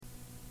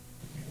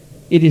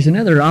It is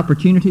another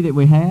opportunity that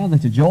we have.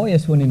 It's a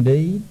joyous one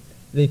indeed.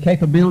 The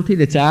capability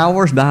that's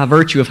ours by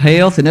virtue of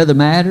health and other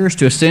matters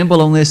to assemble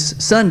on this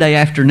Sunday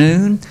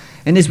afternoon.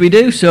 And as we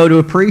do so, to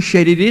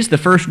appreciate it is the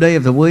first day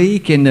of the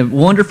week and the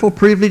wonderful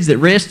privilege that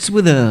rests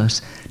with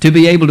us to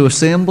be able to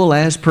assemble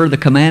as per the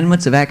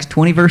commandments of Acts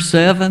 20 verse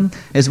 7,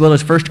 as well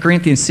as 1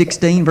 Corinthians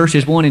 16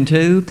 verses 1 and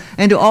 2,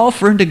 and to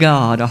offer unto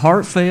God a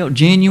heartfelt,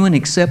 genuine,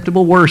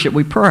 acceptable worship,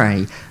 we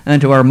pray,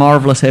 unto our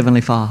marvelous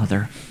Heavenly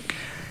Father.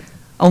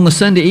 On the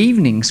Sunday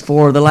evenings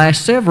for the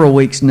last several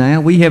weeks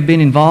now, we have been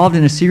involved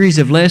in a series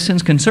of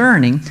lessons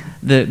concerning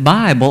the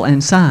Bible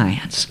and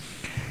science.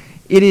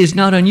 It is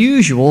not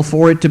unusual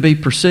for it to be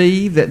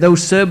perceived that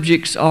those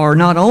subjects are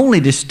not only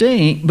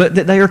distinct, but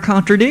that they are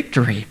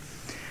contradictory.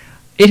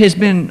 It has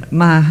been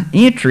my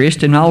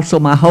interest and also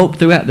my hope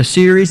throughout the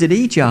series that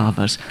each of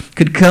us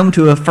could come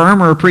to a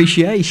firmer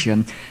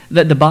appreciation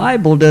that the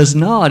Bible does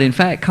not, in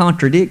fact,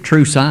 contradict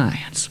true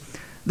science.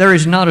 There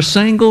is not a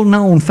single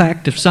known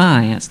fact of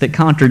science that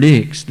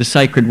contradicts the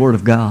sacred Word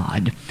of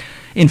God.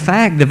 In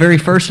fact, the very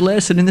first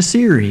lesson in the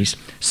series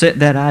set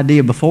that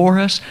idea before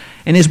us,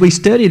 and as we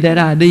studied that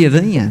idea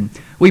then,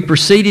 we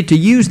proceeded to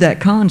use that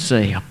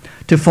concept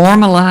to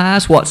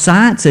formalize what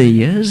science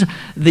is,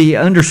 the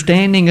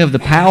understanding of the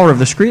power of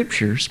the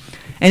Scriptures,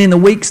 and in the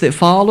weeks that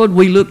followed,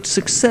 we looked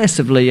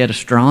successively at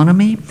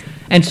astronomy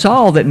and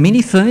saw that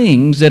many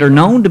things that are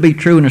known to be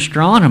true in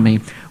astronomy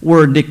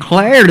were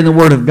declared in the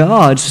Word of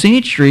God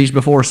centuries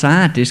before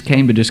scientists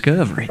came to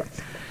discover it.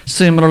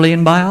 Similarly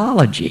in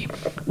biology,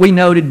 we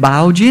noted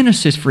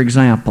biogenesis, for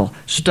example,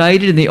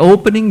 stated in the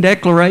opening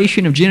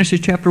declaration of Genesis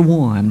chapter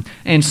 1,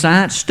 and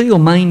science still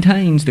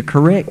maintains the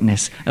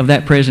correctness of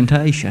that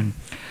presentation.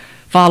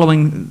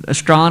 Following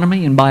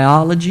astronomy and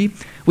biology,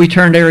 we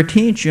turned our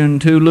attention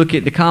to look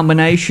at the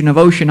combination of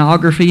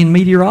oceanography and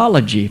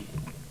meteorology,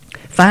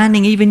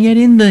 finding even yet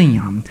in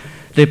them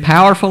the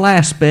powerful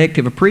aspect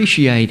of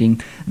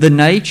appreciating the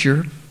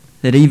nature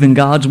that even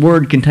God's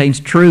Word contains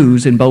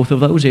truths in both of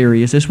those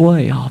areas as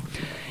well.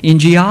 In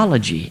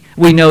geology,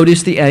 we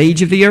noticed the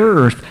age of the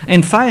earth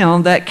and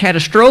found that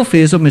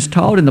catastrophism is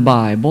taught in the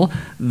Bible,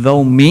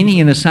 though many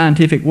in the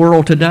scientific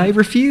world today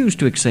refuse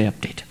to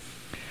accept it.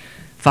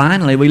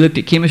 Finally, we looked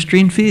at chemistry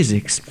and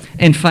physics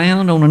and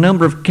found on a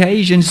number of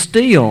occasions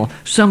still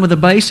some of the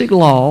basic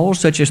laws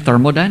such as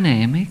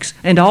thermodynamics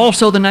and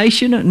also the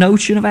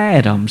notion of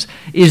atoms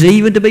is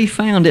even to be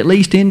found at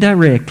least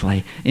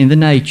indirectly in the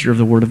nature of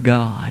the Word of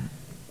God.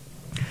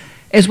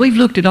 As we've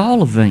looked at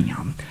all of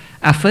them,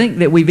 I think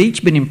that we've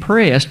each been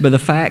impressed by the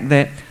fact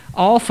that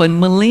often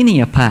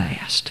millennia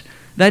passed.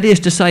 That is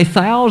to say,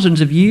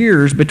 thousands of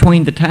years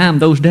between the time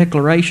those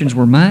declarations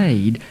were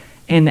made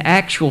and the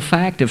actual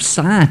fact of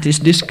scientists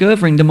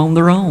discovering them on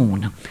their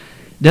own.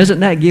 Doesn't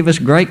that give us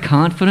great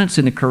confidence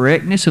in the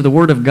correctness of the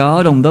Word of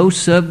God on those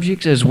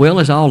subjects as well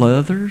as all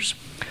others?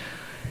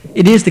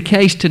 It is the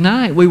case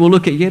tonight. We will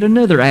look at yet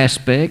another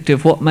aspect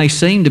of what may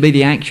seem to be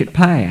the ancient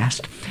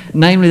past,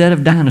 namely that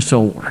of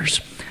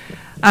dinosaurs.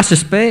 I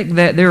suspect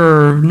that there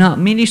are not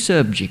many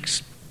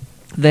subjects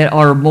that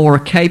are more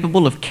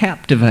capable of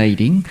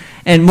captivating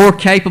and more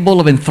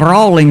capable of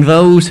enthralling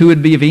those who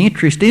would be of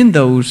interest in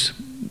those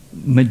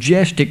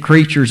majestic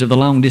creatures of the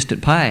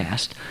long-distant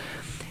past.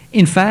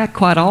 In fact,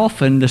 quite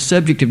often the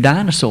subject of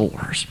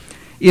dinosaurs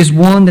is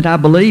one that I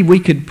believe we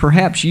could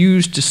perhaps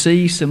use to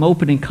see some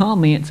opening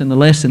comments in the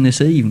lesson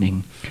this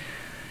evening.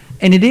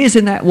 And it is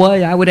in that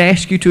way I would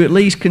ask you to at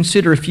least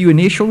consider a few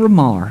initial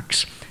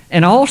remarks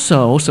and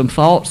also some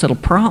thoughts that will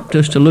prompt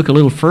us to look a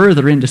little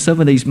further into some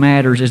of these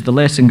matters as the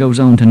lesson goes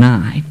on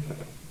tonight.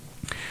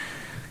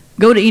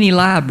 Go to any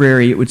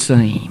library, it would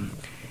seem,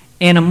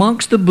 and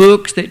amongst the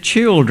books that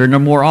children are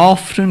more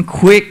often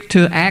quick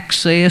to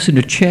access and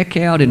to check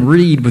out and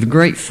read with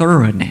great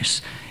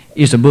thoroughness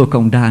is a book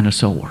on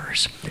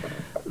dinosaurs.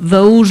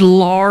 Those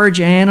large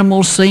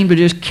animals seem to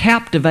just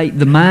captivate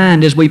the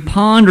mind as we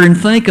ponder and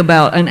think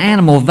about an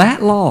animal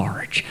that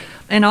large.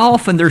 And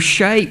often their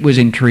shape was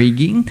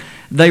intriguing.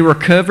 They were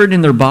covered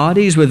in their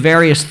bodies with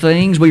various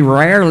things we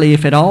rarely,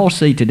 if at all,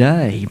 see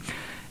today.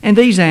 And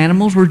these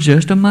animals were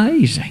just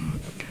amazing.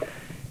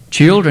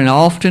 Children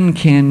often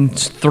can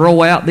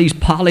throw out these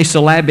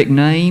polysyllabic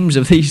names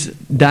of these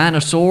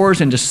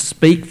dinosaurs and to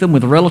speak them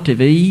with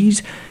relative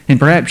ease, and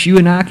perhaps you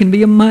and I can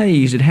be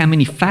amazed at how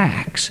many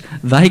facts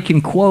they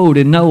can quote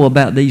and know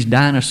about these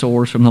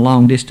dinosaurs from the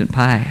long-distant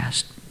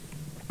past.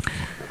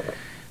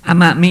 I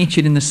might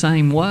mention in the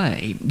same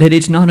way that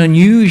it's not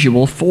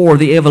unusual for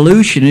the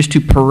evolutionists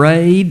to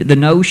parade the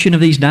notion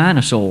of these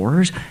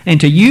dinosaurs and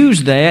to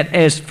use that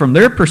as, from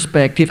their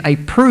perspective, a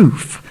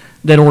proof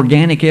that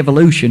organic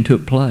evolution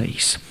took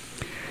place.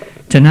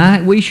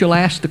 Tonight we shall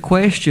ask the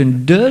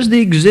question, does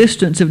the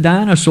existence of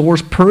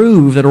dinosaurs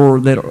prove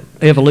that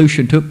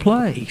evolution took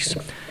place?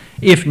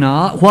 If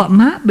not, what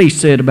might be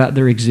said about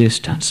their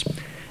existence?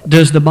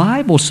 Does the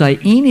Bible say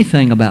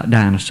anything about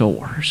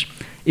dinosaurs?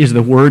 Is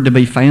the word to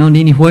be found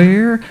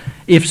anywhere?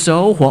 If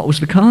so, what was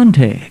the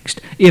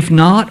context? If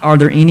not, are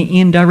there any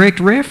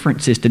indirect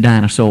references to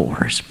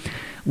dinosaurs?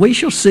 We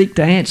shall seek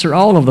to answer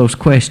all of those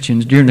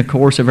questions during the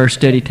course of our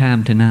study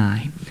time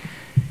tonight.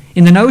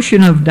 In the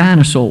notion of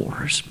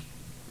dinosaurs,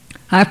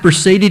 I've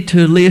proceeded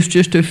to list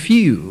just a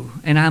few,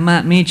 and I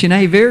might mention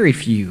a very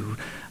few,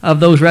 of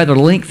those rather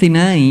lengthy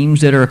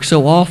names that are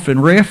so often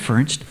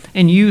referenced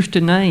and used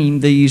to name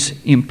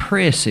these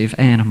impressive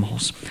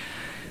animals.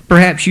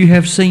 Perhaps you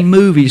have seen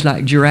movies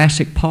like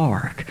Jurassic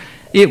Park.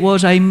 It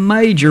was a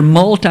major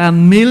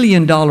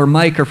multi-million-dollar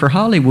maker for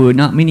Hollywood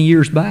not many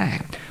years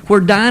back, where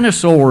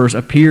dinosaurs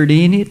appeared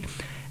in it.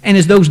 And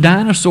as those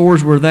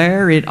dinosaurs were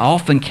there, it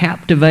often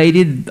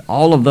captivated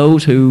all of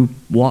those who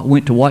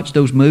went to watch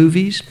those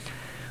movies.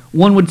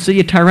 One would see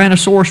a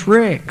Tyrannosaurus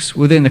Rex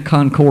within the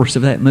concourse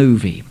of that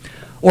movie.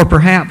 Or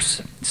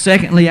perhaps,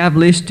 secondly, I've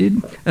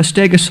listed a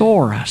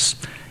Stegosaurus,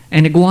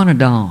 an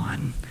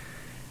Iguanodon.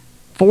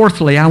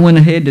 Fourthly, I went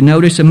ahead to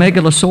notice a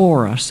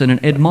Megalosaurus and an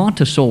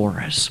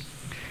Edmontosaurus.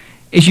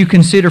 As you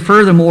consider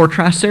furthermore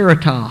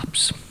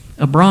Triceratops,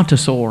 a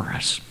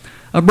Brontosaurus,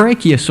 a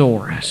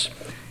Brachiosaurus,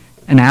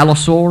 an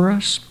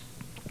Allosaurus,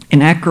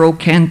 an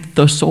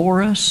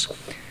Acrocanthosaurus,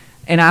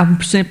 and I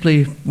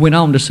simply went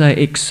on to say,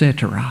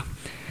 etc.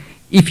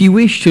 If you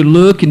wish to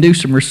look and do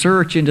some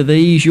research into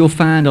these, you'll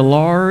find a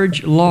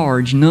large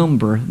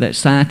number that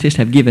scientists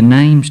have given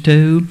names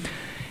to,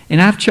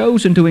 and I've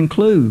chosen to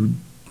include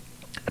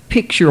a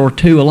picture or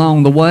two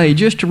along the way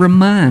just to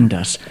remind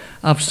us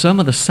of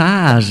some of the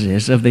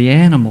sizes of the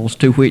animals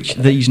to which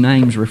these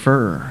names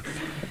refer.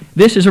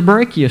 This is a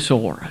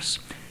Brachiosaurus.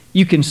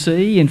 You can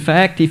see, in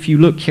fact, if you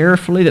look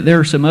carefully, that there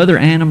are some other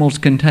animals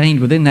contained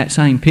within that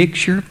same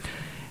picture.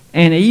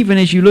 And even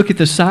as you look at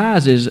the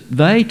sizes,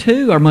 they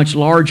too are much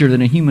larger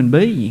than a human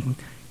being.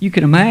 You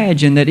can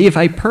imagine that if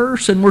a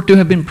person were to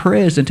have been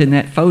present in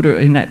that photo,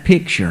 in that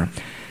picture,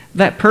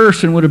 that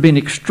person would have been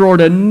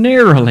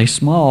extraordinarily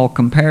small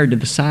compared to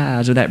the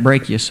size of that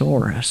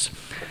Brachiosaurus.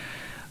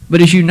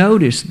 But as you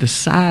notice the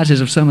sizes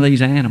of some of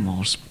these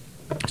animals,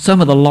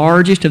 some of the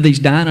largest of these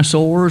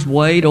dinosaurs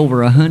weighed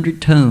over 100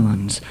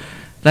 tons.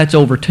 That's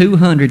over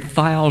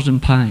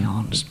 200,000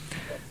 pounds.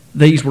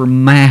 These were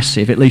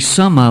massive, at least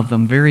some of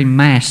them very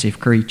massive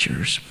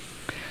creatures.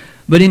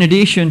 But in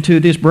addition to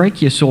this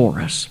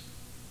Brachiosaurus,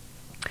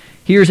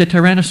 here's a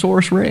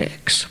Tyrannosaurus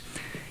Rex.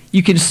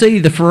 You can see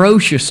the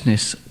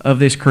ferociousness of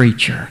this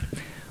creature.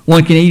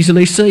 One can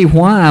easily see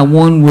why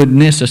one would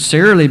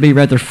necessarily be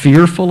rather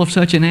fearful of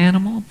such an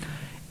animal.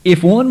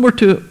 If one were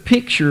to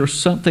picture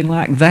something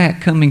like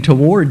that coming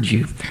towards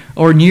you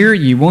or near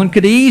you, one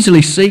could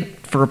easily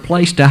seek for a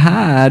place to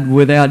hide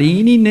without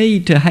any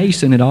need to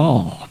hasten at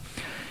all.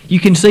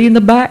 You can see in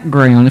the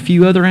background a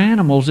few other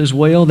animals as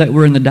well that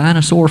were in the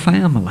dinosaur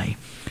family.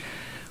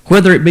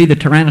 Whether it be the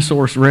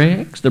Tyrannosaurus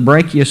Rex, the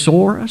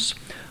Brachiosaurus,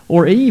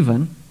 or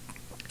even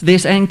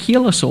this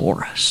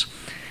Ankylosaurus.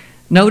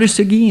 Notice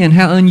again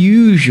how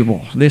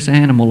unusual this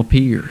animal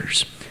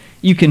appears.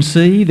 You can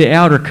see the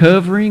outer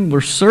covering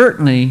was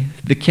certainly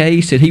the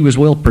case that he was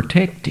well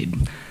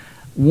protected.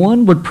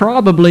 One would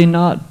probably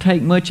not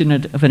take much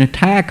of an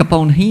attack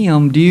upon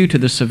him due to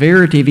the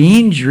severity of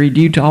injury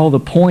due to all the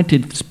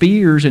pointed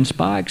spears and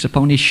spikes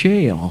upon his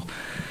shell.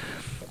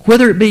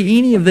 Whether it be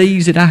any of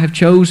these that I have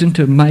chosen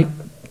to make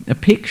a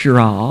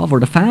picture of or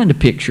to find a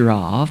picture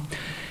of,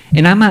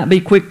 and I might be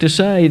quick to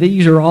say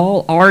these are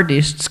all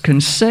artists'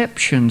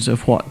 conceptions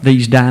of what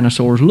these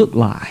dinosaurs look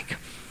like.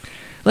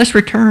 Let's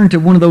return to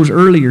one of those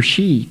earlier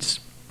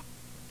sheets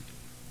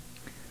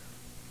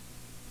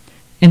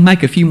and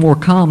make a few more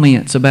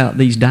comments about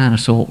these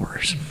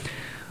dinosaurs.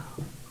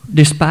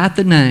 Despite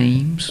the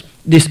names,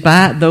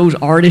 despite those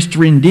artists'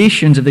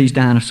 renditions of these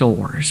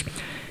dinosaurs,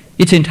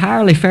 it's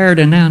entirely fair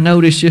to now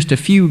notice just a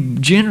few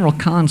general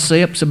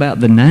concepts about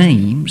the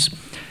names.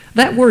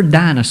 That word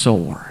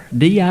dinosaur,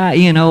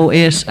 D-I-N-O-S-A-U-R,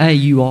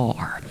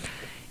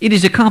 it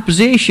is a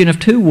composition of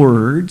two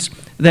words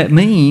that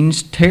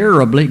means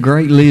terribly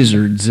great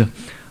lizards,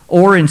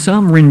 or in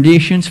some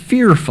renditions,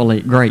 fearfully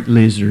great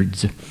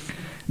lizards.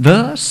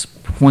 Thus,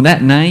 when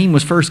that name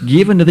was first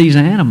given to these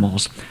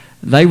animals,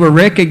 they were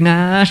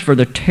recognized for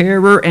the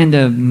terror and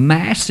the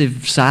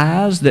massive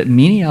size that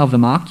many of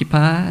them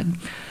occupied.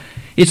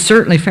 It's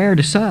certainly fair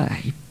to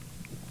say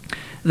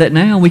that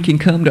now we can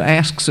come to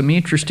ask some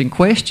interesting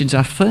questions,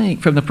 I think,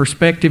 from the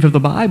perspective of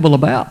the Bible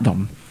about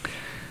them.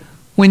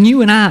 When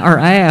you and I are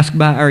asked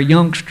by our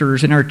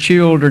youngsters and our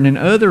children and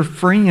other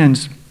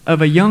friends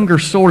of a younger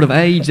sort of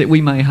age that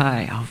we may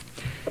have,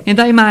 and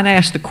they might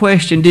ask the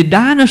question, did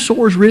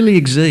dinosaurs really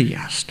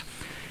exist?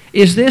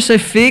 Is this a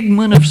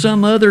figment of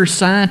some other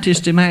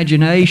scientist's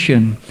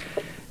imagination?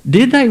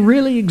 Did they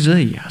really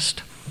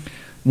exist?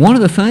 One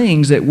of the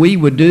things that we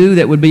would do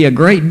that would be a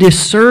great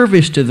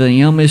disservice to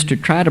them is to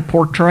try to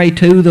portray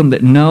to them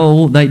that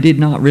no, they did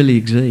not really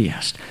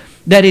exist.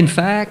 That in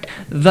fact,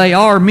 they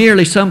are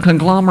merely some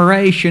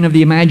conglomeration of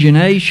the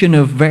imagination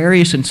of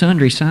various and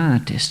sundry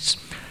scientists.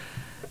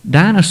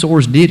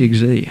 Dinosaurs did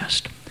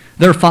exist.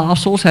 Their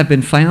fossils have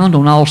been found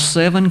on all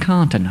 7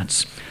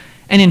 continents.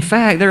 And in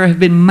fact, there have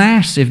been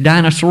massive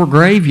dinosaur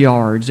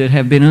graveyards that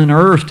have been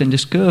unearthed and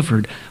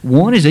discovered.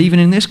 One is even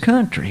in this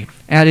country,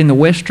 out in the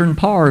western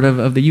part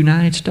of the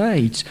United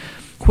States,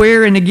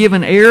 where in a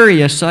given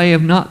area, say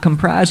of not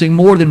comprising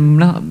more than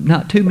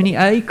not too many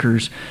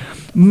acres,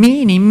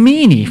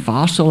 many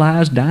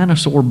fossilized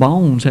dinosaur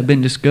bones have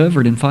been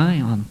discovered and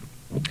found.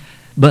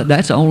 But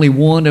that's only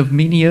one of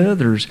many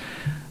others.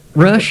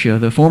 Russia,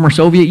 the former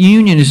Soviet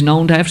Union, is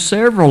known to have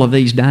several of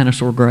these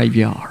dinosaur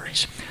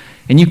graveyards.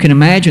 And you can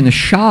imagine the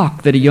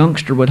shock that a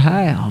youngster would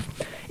have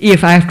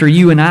if, after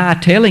you and I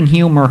telling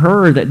him or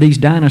her that these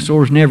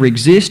dinosaurs never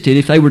existed,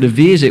 if they were to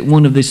visit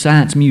one of the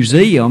science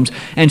museums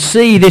and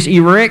see this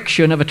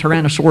erection of a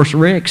Tyrannosaurus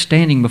rex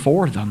standing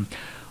before them,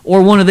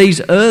 or one of these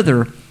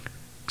other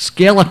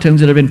skeletons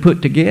that have been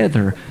put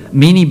together,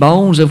 many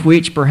bones of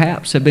which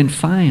perhaps have been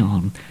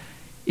found.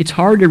 It's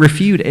hard to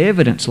refute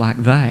evidence like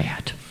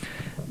that.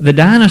 The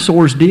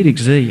dinosaurs did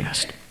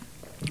exist.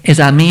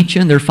 As I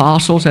mentioned, their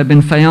fossils have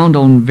been found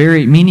on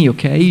very many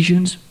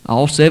occasions,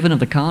 all 7 of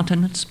the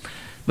continents.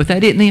 But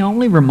that isn't the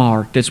only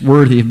remark that's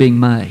worthy of being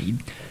made.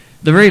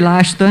 The very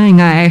last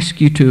thing I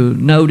ask you to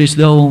notice,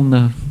 though,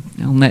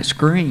 on that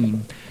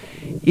screen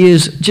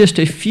is just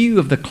a few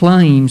of the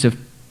claims of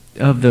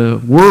the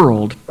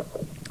world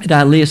that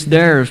I list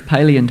there as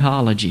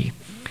paleontology.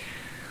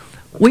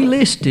 We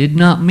listed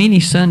not many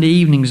Sunday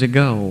evenings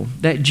ago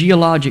that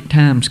geologic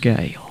time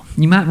scale.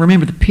 You might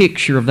remember the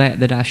picture of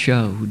that I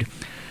showed.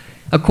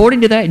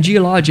 According to that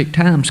geologic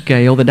time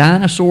scale, the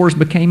dinosaurs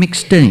became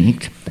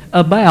extinct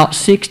about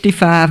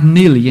 65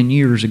 million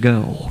years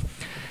ago.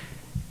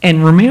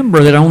 And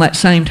remember that on that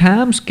same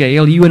time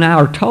scale, you and I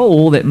are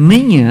told that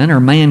men, or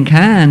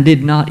mankind,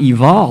 did not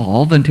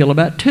evolve until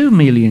about 2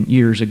 million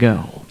years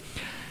ago.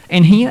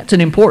 And hence,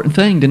 an important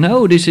thing to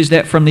notice is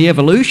that from the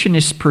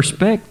evolutionist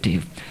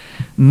perspective,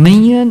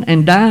 men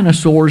and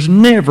dinosaurs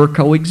never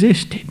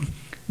coexisted.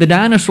 The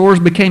dinosaurs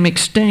became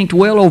extinct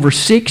well over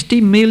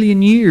 60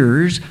 million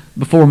years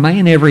before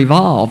man ever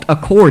evolved,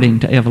 according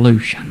to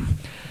evolution.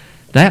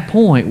 That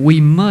point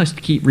we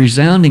must keep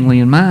resoundingly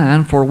in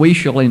mind, for we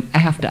shall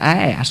have to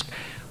ask,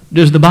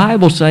 does the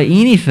Bible say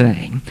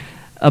anything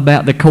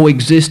about the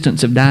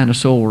coexistence of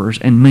dinosaurs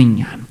and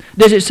men?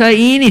 Does it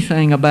say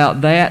anything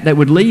about that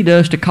would lead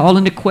us to call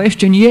into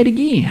question yet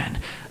again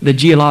the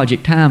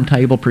geologic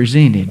timetable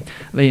presented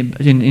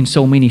in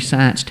so many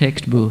science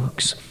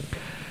textbooks?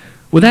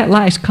 With that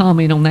last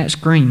comment on that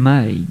screen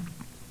made,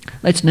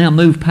 let's now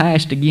move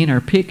past again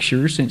our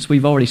pictures, since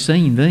we've already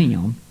seen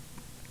them,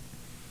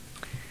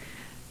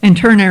 and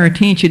turn our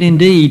attention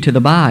indeed to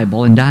the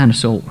Bible and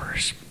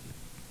dinosaurs.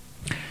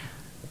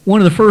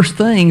 One of the first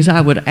things I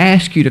would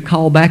ask you to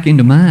call back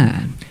into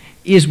mind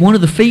is one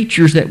of the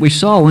features that we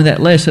saw in that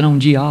lesson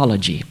on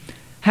geology.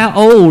 How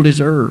old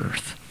is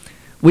Earth?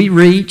 We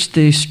reached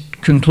this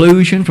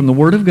conclusion from the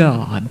Word of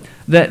God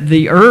that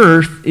the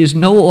Earth is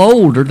no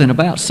older than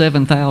about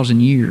 7,000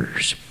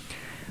 years.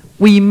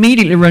 We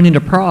immediately run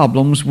into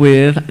problems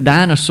with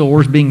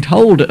dinosaurs being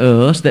told to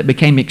us that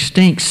became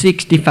extinct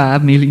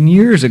 65 million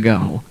years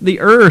ago. The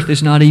Earth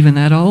is not even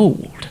that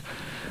old.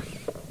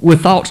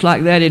 With thoughts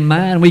like that in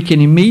mind, we can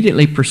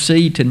immediately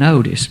proceed to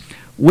notice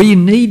we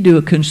need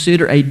to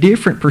consider a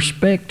different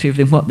perspective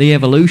than what the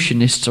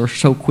evolutionists are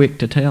so quick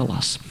to tell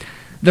us.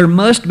 There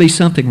must be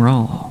something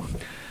wrong.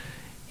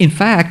 In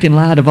fact, in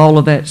light of all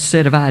of that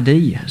set of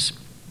ideas,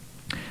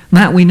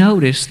 might we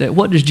notice that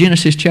what does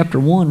Genesis chapter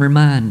 1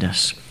 remind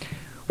us?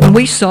 When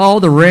we saw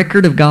the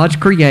record of God's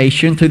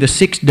creation through the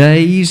 6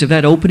 days of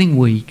that opening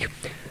week,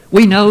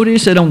 we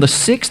notice that on the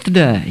 6th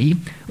day,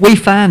 we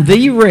find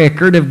the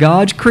record of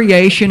God's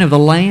creation of the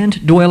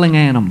land-dwelling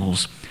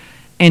animals.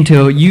 And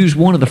to use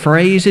one of the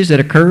phrases that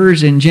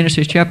occurs in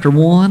Genesis chapter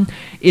 1,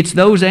 it's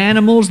those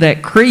animals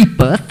that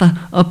creepeth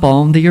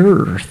upon the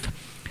earth.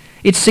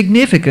 It's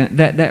significant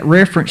that that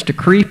reference to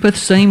creepeth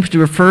seems to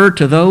refer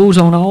to those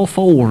on all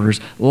fours,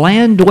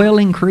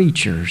 land-dwelling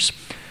creatures.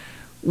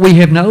 We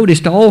have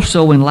noticed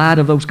also, in light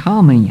of those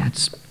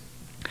comments,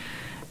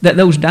 that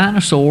those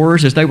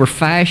dinosaurs, as they were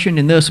fashioned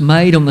and thus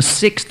made on the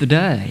 6th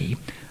day,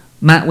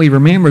 might we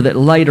remember that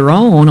later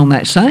on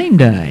that same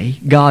day,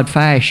 God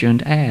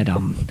fashioned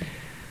Adam.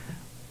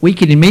 We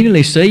can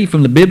immediately see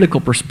from the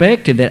biblical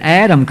perspective that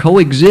Adam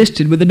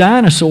coexisted with the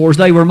dinosaurs.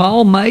 They were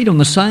all made on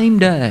the same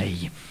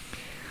day.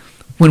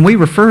 When we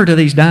refer to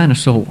these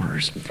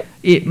dinosaurs,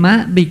 it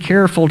might be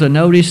careful to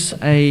notice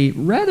a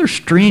rather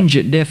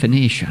stringent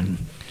definition.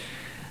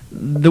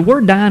 The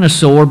word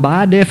dinosaur,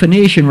 by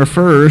definition,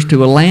 refers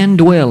to a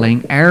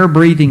land-dwelling,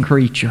 air-breathing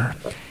creature.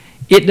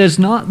 It does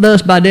not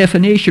thus, by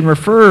definition,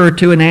 refer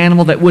to an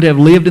animal that would have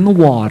lived in the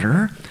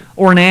water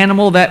or an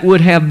animal that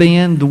would have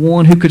been the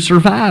one who could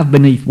survive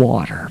beneath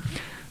water.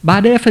 By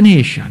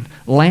definition,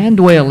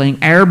 land-dwelling,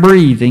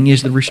 air-breathing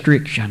is the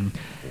restriction.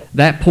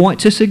 That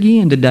points us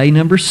again to day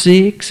number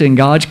 6 in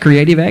God's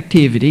creative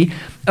activity,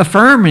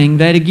 affirming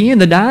that, again,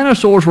 the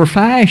dinosaurs were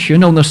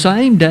fashioned on the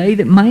same day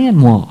that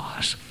man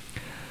was.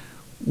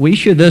 We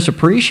should thus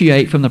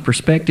appreciate from the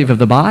perspective of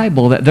the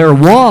Bible that there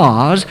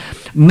was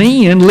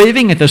men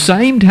living at the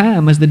same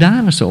time as the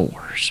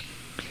dinosaurs.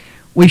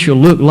 We shall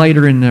look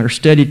later in our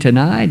study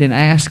tonight and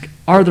ask,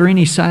 are there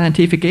any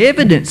scientific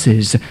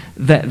evidences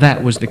that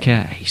that was the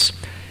case?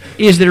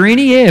 Is there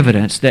any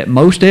evidence that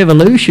most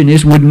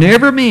evolutionists would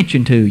never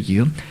mention to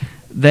you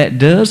that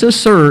does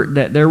assert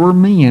that there were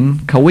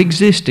men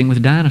coexisting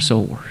with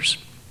dinosaurs?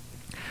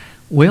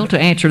 Well, to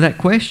answer that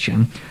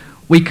question,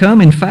 we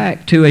come, in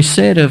fact, to a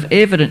set of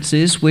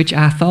evidences which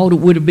I thought it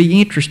would be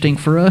interesting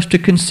for us to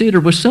consider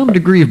with some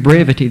degree of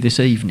brevity this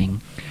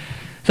evening.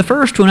 The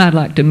first one I'd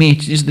like to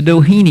mention is the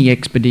Doheny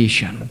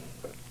expedition.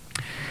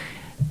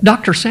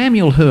 Dr.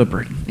 Samuel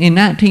Hubbard, in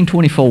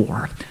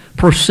 1924,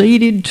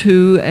 proceeded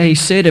to a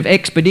set of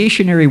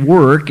expeditionary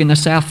work in the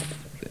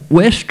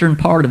southwestern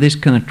part of this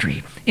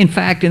country, in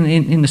fact,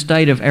 in the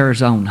state of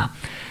Arizona.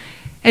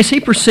 As he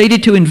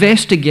proceeded to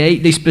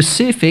investigate the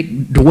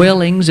specific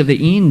dwellings of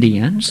the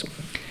Indians,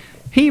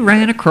 he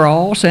ran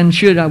across, and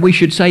we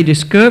should say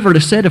discovered,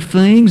 a set of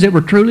things that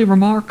were truly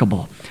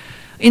remarkable.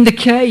 In the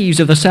caves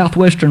of the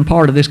southwestern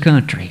part of this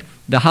country,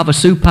 the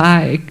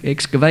Havasupai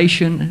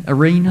excavation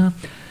arena,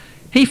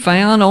 he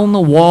found on the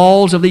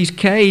walls of these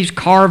caves,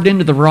 carved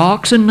into the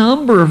rocks, a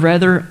number of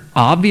rather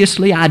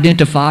obviously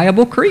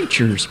identifiable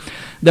creatures.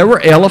 There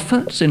were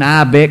elephants and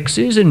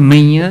ibexes and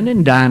men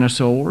and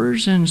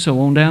dinosaurs and so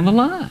on down the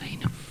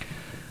line.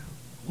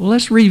 Well,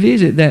 let's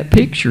revisit that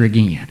picture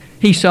again.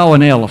 He saw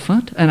an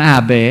elephant, an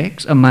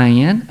ibex, a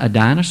man, a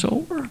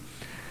dinosaur.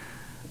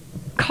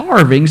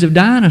 Carvings of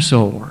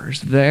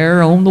dinosaurs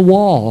there on the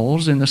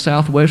walls in the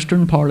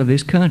southwestern part of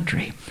this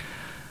country.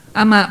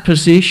 I might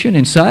position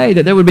and say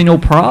that there would be no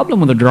problem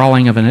with the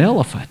drawing of an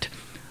elephant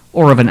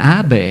or of an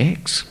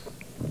ibex.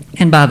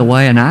 And by the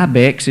way, an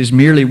ibex is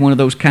merely one of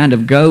those kind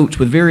of goats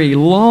with very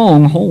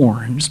long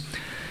horns.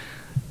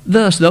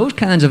 Thus, those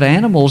kinds of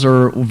animals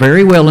are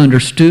very well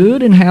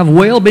understood and have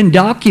well been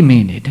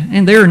documented,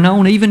 and they're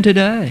known even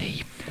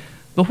today.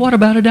 But what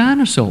about a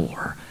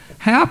dinosaur?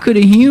 How could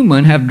a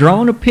human have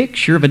drawn a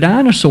picture of a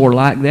dinosaur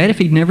like that if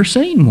he'd never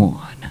seen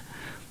one?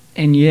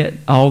 And yet,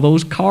 all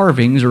those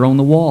carvings are on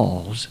the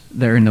walls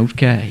there in those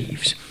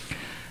caves.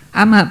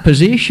 I might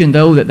position,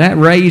 though, that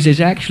raises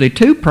actually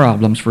two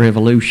problems for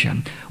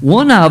evolution.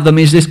 One of them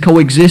is this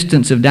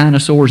coexistence of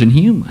dinosaurs and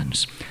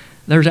humans.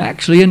 There's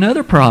actually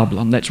another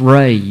problem that's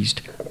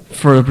raised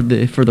for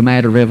the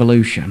matter of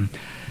evolution.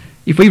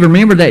 If we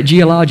remember that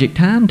geologic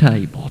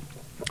timetable,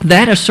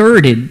 that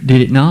asserted,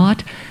 did it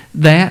not,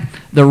 that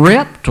the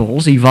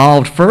reptiles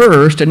evolved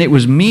first, and it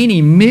was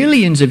many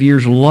millions of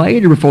years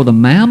later before the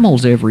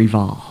mammals ever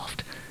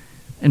evolved.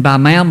 And by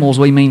mammals,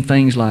 we mean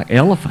things like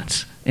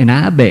elephants and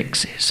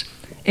ibexes.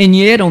 And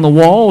yet, on the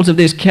walls of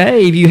this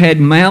cave, you had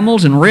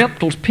mammals and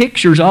reptiles,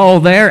 pictures all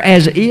there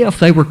as if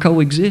they were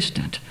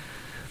coexistent.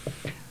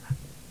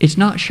 It's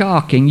not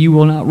shocking. You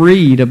will not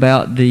read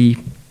about the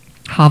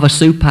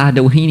Havasupai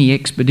Doheny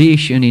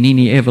expedition in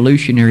any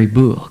evolutionary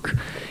book.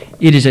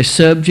 It is a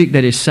subject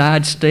that is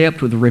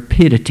sidestepped with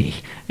rapidity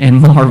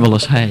and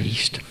marvelous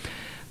haste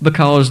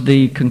because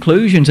the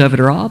conclusions of it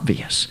are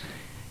obvious.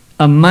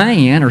 A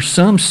man or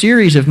some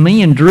series of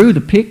men drew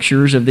the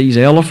pictures of these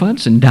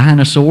elephants and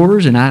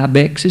dinosaurs and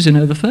ibexes and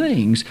other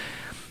things.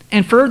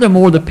 And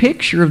furthermore, the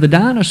picture of the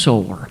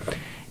dinosaur.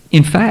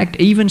 In fact,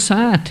 even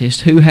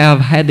scientists who have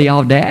had the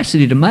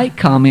audacity to make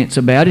comments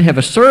about it have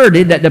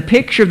asserted that the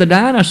picture of the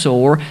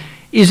dinosaur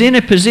is in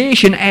a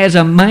position as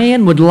a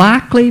man would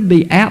likely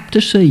be apt to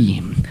see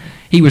him.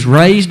 He was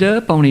raised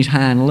up on his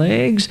hind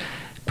legs,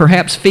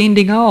 perhaps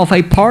fending off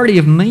a party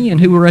of men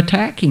who were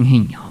attacking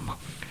him.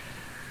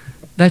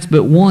 That's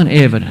but one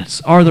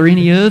evidence. Are there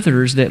any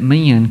others that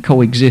men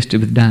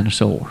coexisted with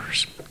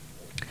dinosaurs?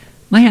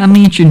 May I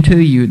mention to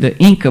you the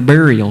Inca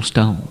burial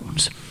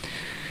stones?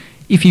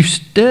 If you've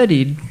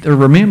studied or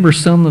remember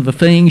some of the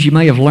things you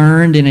may have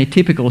learned in a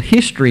typical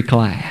history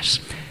class,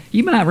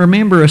 you might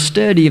remember a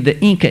study of the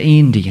Inca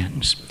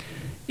Indians.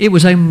 It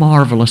was a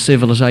marvelous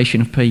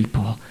civilization of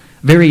people,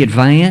 very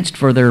advanced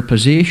for their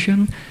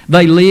position.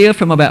 They lived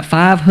from about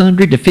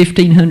 500 to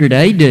 1500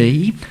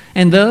 AD,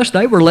 and thus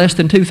they were less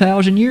than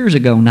 2,000 years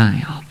ago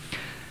now.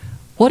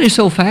 What is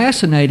so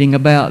fascinating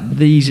about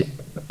these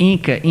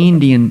Inca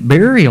Indian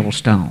burial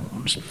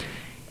stones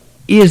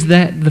is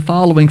that the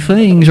following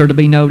things are to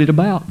be noted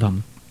about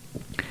them.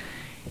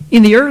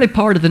 In the early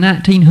part of the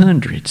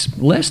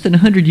 1900s, less than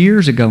 100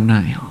 years ago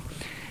now,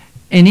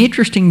 an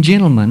interesting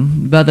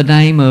gentleman by the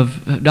name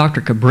of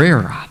Dr.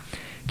 Cabrera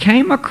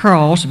came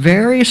across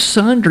various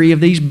sundry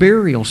of these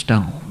burial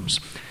stones.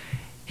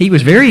 He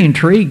was very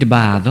intrigued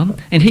by them,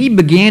 and he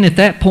began at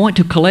that point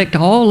to collect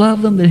all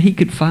of them that he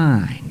could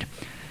find.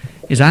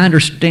 As I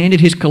understand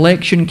it, his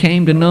collection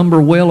came to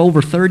number well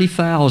over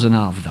 30,000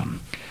 of them.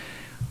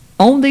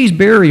 On these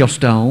burial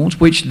stones,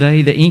 which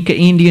the Inca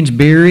Indians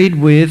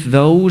buried with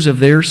those of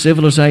their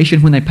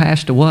civilization when they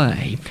passed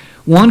away,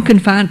 one can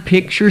find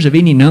pictures of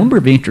any number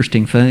of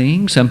interesting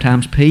things,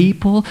 sometimes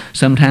people,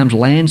 sometimes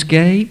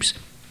landscapes,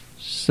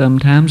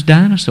 sometimes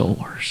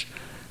dinosaurs.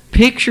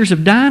 Pictures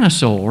of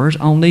dinosaurs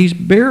on these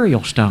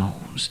burial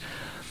stones.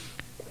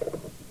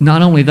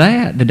 Not only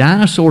that, the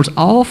dinosaurs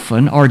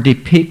often are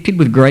depicted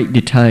with great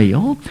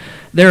detail.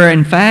 There are,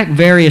 in fact,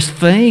 various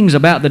things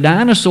about the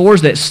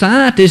dinosaurs that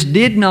scientists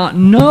did not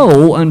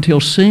know until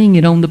seeing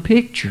it on the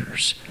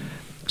pictures.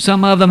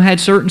 Some of them had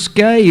certain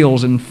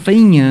scales and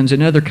fins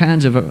and other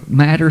kinds of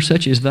matter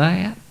such as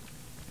that.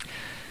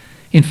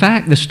 In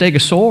fact, the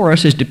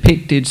Stegosaurus is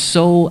depicted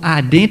so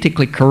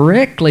identically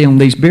correctly on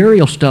these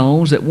burial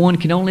stones that one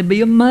can only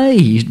be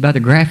amazed by the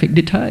graphic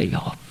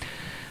detail.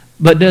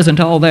 But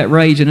doesn't all that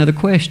raise another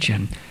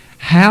question?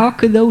 How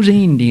could those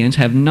Indians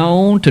have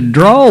known to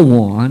draw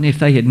one if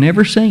they had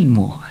never seen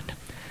one?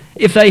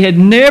 If they had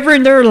never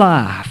in their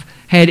life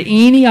had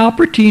any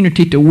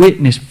opportunity to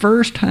witness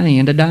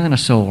firsthand a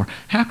dinosaur,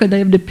 how could they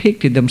have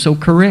depicted them so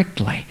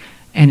correctly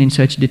and in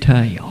such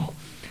detail?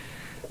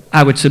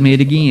 I would submit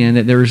again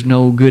that there is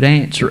no good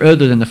answer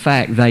other than the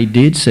fact they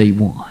did see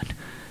one.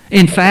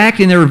 In fact,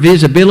 in their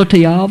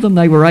visibility of them,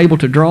 they were able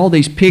to draw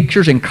these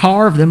pictures and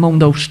carve them on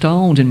those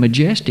stones in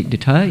majestic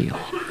detail.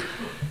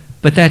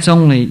 But that's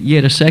only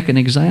yet a second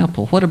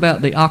example. What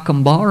about the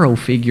Acambaro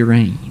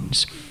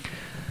figurines?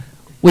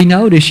 We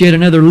notice yet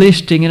another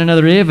listing and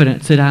another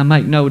evidence that I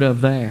make note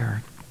of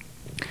there.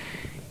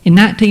 In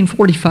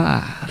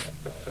 1945,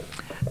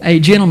 a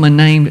gentleman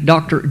named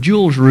Dr.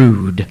 Jules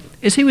Rude,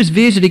 as he was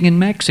visiting in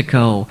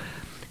Mexico,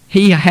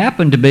 he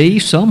happened to be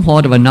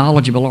somewhat of a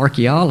knowledgeable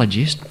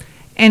archaeologist,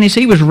 and as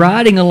he was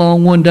riding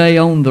along one day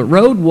on the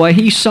roadway,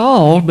 he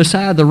saw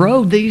beside the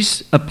road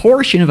a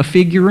portion of a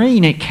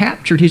figurine. It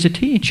captured his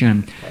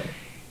attention.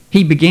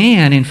 He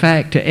began, in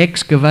fact, to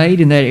excavate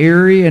in that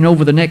area, and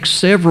over the next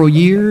several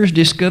years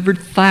discovered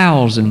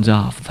thousands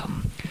of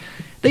them.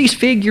 These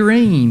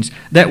figurines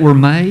that were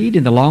made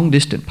in the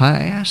long-distant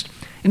past,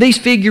 and these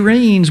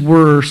figurines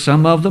were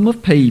some of them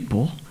of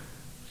people,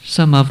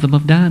 some of them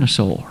of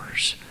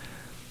dinosaurs.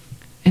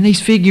 And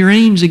these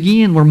figurines,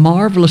 again, were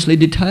marvelously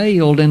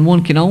detailed, and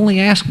one can only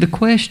ask the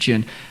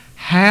question,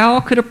 how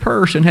could a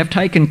person have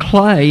taken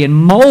clay and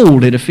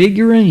molded a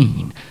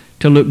figurine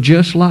to look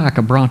just like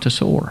a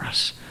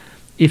brontosaurus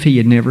if he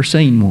had never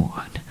seen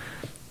one?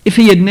 If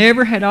he had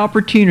never had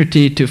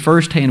opportunity to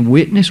firsthand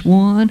witness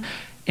one,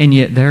 and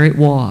yet there it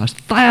was,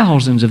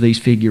 thousands of these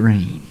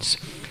figurines.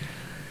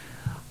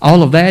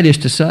 All of that is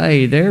to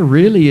say, there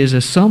really is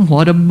a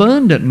somewhat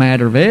abundant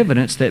matter of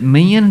evidence that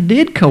men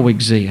did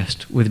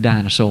coexist with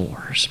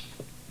dinosaurs.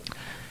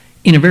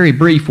 In a very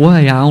brief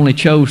way, I only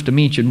chose to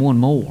mention one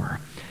more.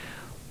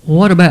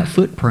 What about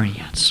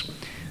footprints?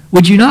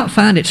 Would you not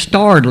find it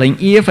startling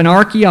if an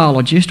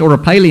archaeologist or a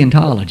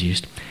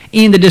paleontologist,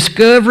 in the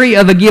discovery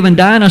of a given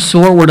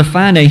dinosaur, were to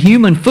find a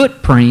human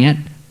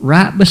footprint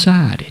right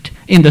beside it,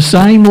 in the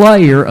same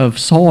layer of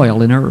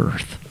soil and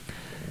earth?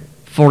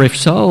 For if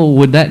so,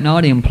 would that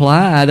not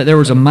imply that there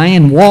was a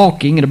man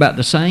walking at about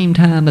the same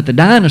time that the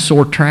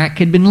dinosaur track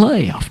had been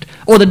left,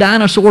 or the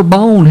dinosaur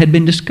bone had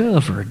been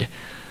discovered?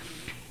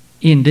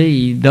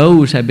 Indeed,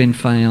 those have been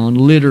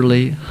found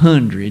literally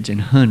hundreds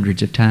and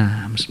hundreds of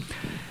times.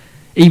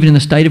 Even in the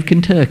state of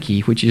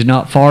Kentucky, which is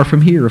not far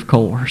from here, of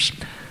course,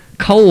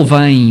 coal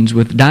veins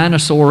with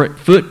dinosaur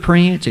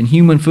footprints and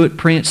human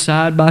footprints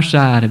side by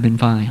side have been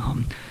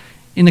found.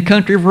 In the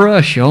country of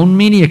Russia, on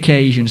many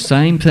occasions,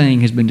 same thing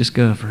has been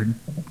discovered.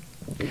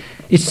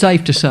 It's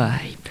safe to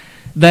say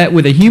that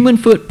with a human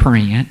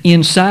footprint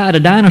inside a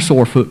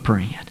dinosaur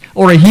footprint,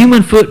 or a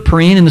human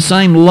footprint in the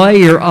same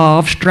layer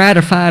of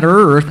stratified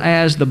earth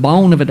as the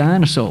bone of a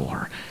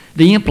dinosaur,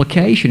 the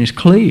implication is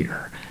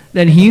clear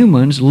that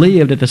humans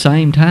lived at the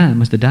same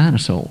time as the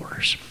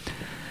dinosaurs.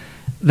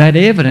 That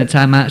evidence,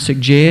 I might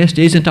suggest,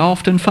 isn't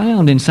often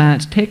found in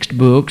science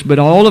textbooks, but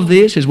all of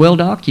this is well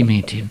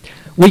documented.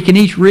 We can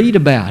each read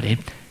about it,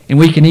 and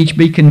we can each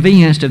be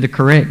convinced of the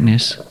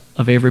correctness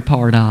of every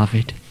part of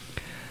it.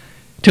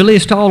 To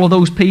list all of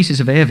those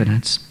pieces of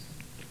evidence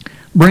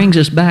brings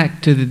us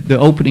back to the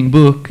opening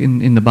book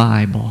in the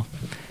Bible.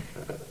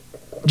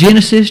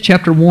 Genesis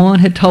chapter 1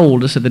 had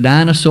told us that the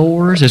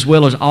dinosaurs, as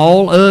well as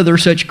all other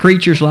such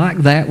creatures like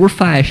that, were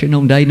fashioned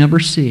on day number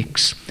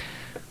 6.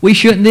 We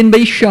shouldn't then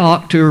be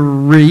shocked to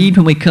read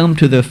when we come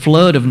to the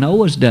flood of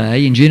Noah's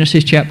day in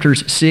Genesis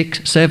chapters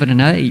 6, 7,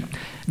 and 8,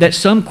 that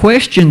some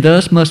question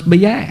thus must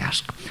be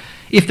asked.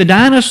 If the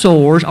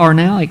dinosaurs are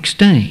now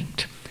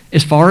extinct,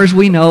 as far as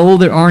we know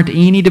there aren't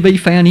any to be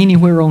found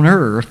anywhere on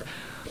earth,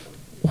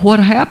 what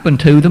happened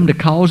to them to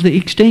cause the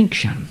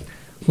extinction?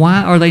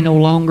 Why are they no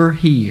longer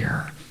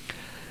here?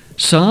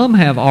 Some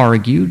have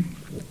argued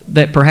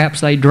that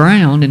perhaps they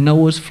drowned in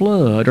Noah's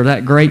flood, or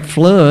that great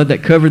flood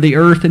that covered the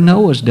earth in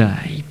Noah's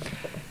day.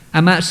 I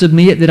might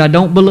submit that I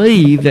don't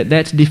believe that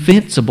that's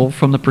defensible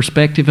from the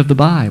perspective of the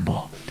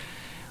Bible.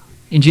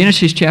 In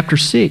Genesis chapter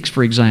 6,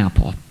 for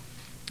example,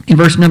 in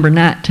verse number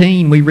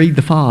 19, we read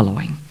the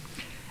following: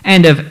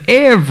 "And of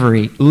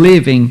every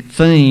living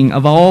thing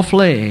of all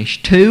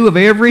flesh, 2 of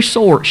every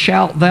sort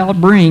shalt thou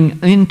bring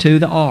into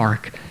the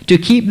ark, to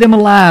keep them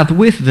alive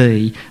with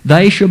thee.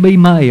 They shall be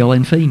male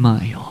and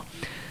female."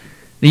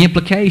 The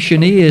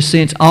implication is,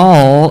 since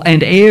all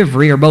and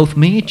every are both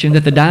mentioned,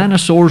 that the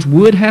dinosaurs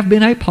would have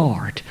been a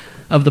part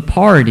of the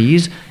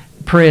parties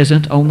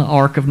present on the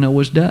Ark of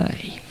Noah's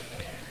day.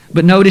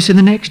 But notice in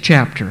the next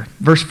chapter,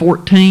 verse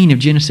 14 of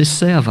Genesis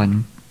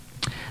 7,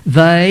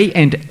 they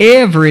and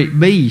every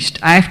beast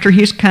after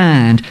his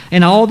kind,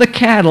 and all the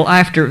cattle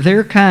after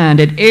their kind,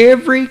 and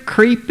every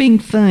creeping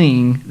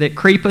thing that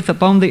creepeth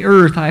upon the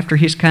earth after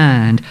his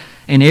kind,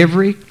 and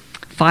every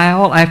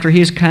fowl after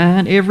his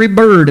kind, every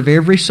bird of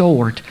every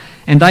sort.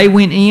 And they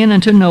went in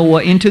unto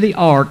Noah into the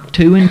ark,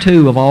 2 and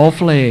 2 of all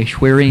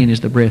flesh, wherein is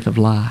the breath of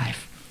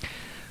life.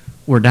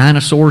 Were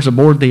dinosaurs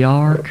aboard the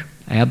ark?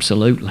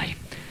 Absolutely.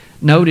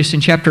 Notice in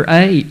chapter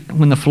 8,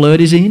 when the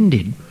flood is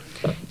ended,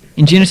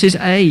 in Genesis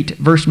 8,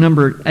 verse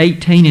number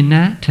 18 and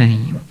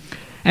 19,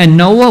 and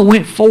Noah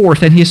went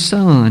forth, and his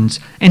sons,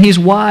 and his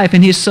wife,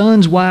 and his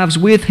sons' wives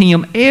with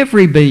him,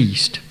 every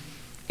beast,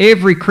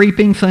 every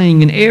creeping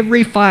thing, and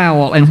every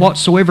fowl, and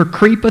whatsoever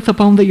creepeth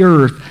upon the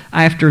earth,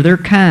 after their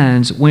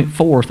kinds, went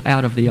forth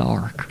out of the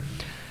ark.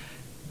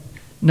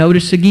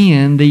 Notice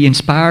again the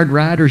inspired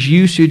writer's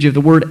usage of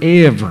the word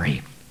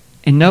every.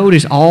 And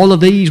notice all of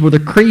these were the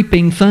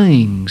creeping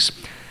things.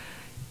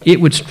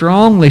 It would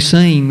strongly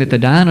seem that the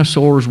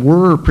dinosaurs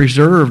were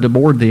preserved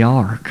aboard the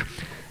ark.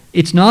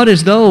 It's not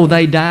as though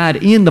they died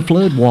in the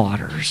flood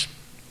waters.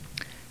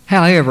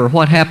 However,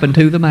 what happened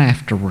to them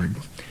afterward?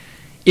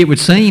 It would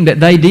seem that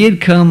they did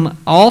come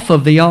off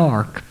of the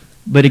ark,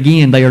 but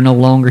again, they are no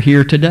longer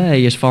here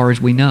today as far as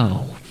we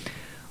know.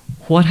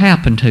 What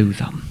happened to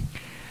them?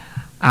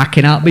 I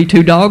cannot be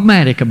too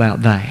dogmatic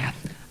about that.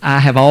 I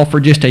have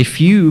offered just a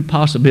few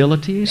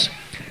possibilities.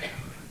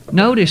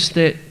 Notice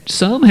that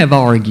some have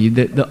argued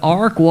that the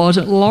ark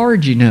wasn't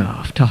large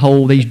enough to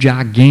hold these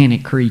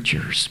gigantic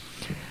creatures.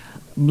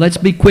 Let's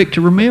be quick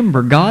to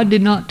remember, God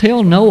did not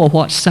tell Noah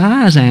what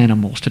size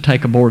animals to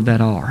take aboard that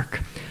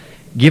ark.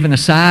 Given the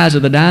size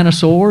of the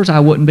dinosaurs,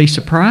 I wouldn't be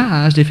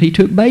surprised if he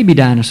took baby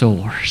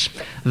dinosaurs.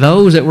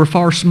 Those that were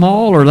far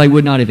smaller, they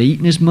would not have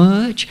eaten as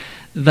much.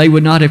 They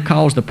would not have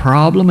caused a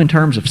problem in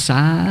terms of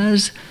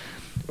size.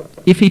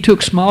 If he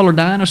took smaller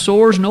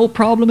dinosaurs, no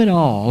problem at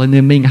all in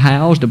them being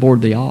housed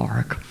aboard the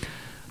ark.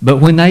 But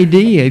when they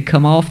did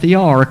come off the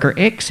ark or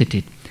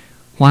exited,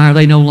 why are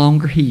they no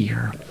longer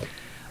here?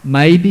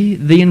 Maybe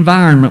the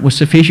environment was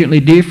sufficiently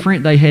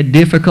different, they had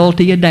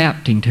difficulty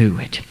adapting to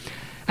it.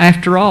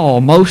 After all,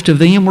 most of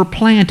them were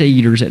plant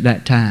eaters at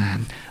that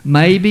time.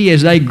 Maybe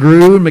as they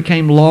grew and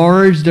became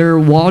large, there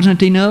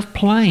wasn't enough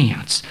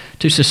plants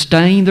to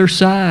sustain their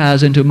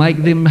size and to make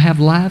them have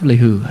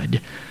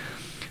livelihood.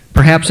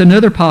 Perhaps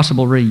another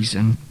possible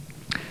reason,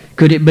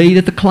 could it be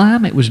that the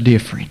climate was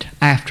different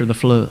after the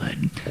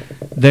flood?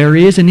 There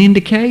is an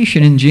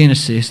indication in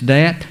Genesis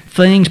that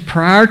things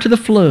prior to the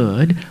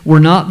flood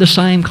were not the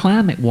same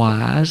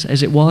climate-wise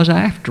as it was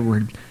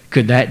afterward.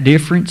 Could that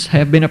difference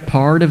have been a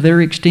part of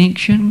their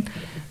extinction?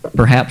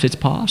 Perhaps it's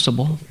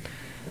possible.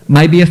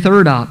 Maybe a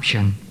third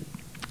option.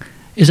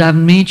 As I've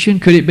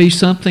mentioned, could it be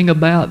something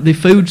about the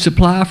food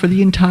supply for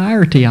the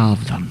entirety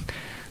of them?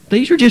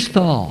 These are just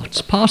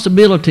thoughts,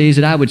 possibilities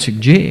that I would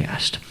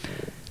suggest.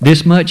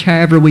 This much,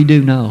 however, we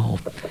do know.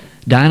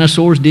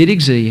 Dinosaurs did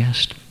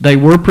exist. They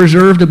were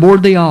preserved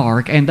aboard the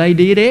ark, and they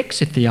did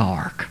exit the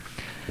ark.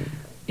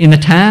 In the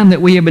time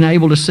that we have been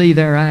able to see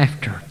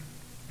thereafter,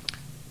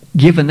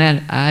 given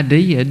that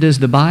idea, does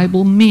the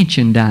Bible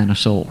mention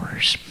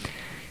dinosaurs?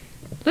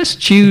 Let's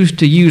choose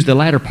to use the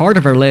latter part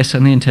of our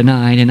lesson then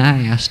tonight and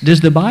ask,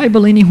 does the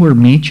Bible anywhere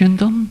mention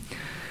them?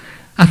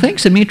 I think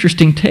some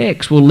interesting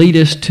texts will lead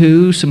us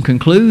to some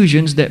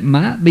conclusions that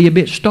might be a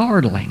bit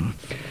startling.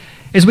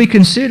 As we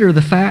consider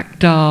the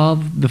fact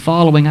of the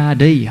following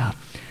idea,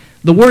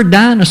 the word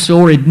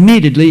dinosaur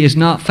admittedly is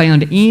not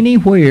found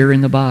anywhere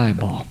in the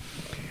Bible.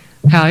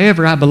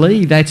 However, I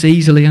believe that's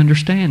easily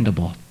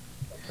understandable.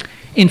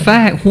 In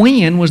fact,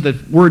 when was the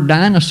word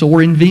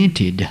dinosaur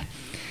invented?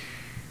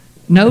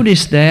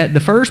 Notice that the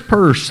first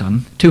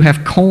person to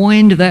have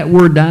coined that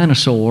word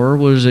dinosaur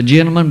was a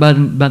gentleman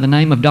by the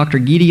name of Dr.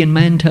 Gideon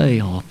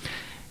Mantell.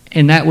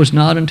 And that was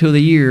not until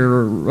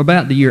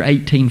about the year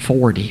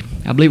 1840.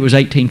 I believe it was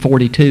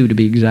 1842 to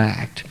be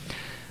exact.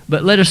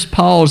 But let us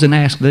pause and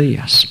ask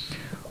this.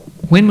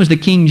 When was the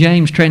King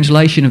James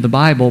translation of the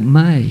Bible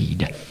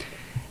made?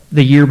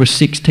 The year was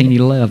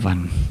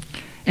 1611.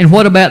 And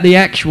what about the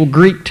actual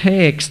Greek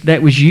text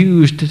that was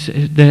used,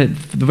 the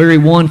very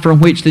one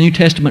from which the New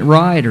Testament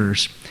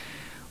writers?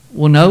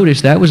 Well,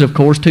 notice that was, of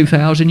course,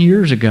 2,000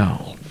 years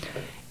ago.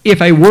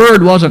 If a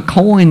word wasn't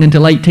coined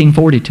until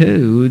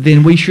 1842,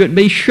 then we shouldn't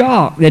be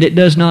shocked that it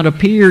does not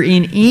appear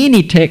in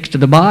any text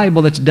of the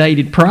Bible that's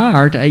dated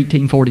prior to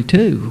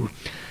 1842.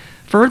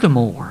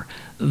 Furthermore,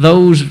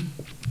 those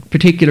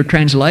particular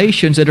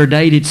translations that are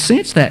dated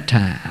since that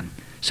time,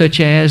 such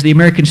as the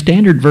American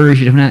Standard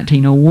Version of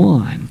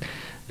 1901,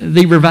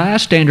 the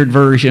Revised Standard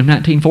Version of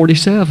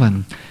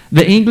 1947,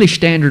 the English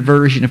Standard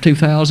Version of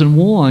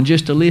 2001,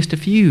 just to list a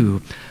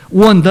few.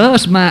 One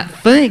thus might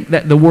think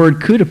that the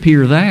word could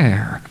appear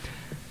there,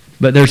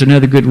 but there's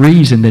another good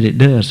reason that it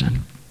doesn't.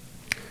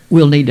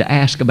 We'll need to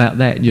ask about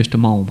that in just a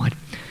moment.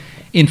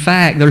 In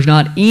fact, there's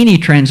not any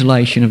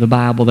translation of the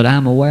Bible that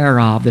I'm aware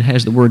of that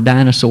has the word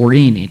dinosaur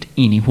in it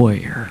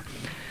anywhere.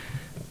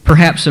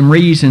 Perhaps some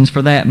reasons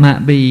for that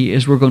might be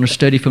as we're going to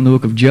study from the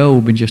book of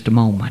Job in just a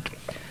moment.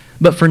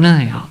 But for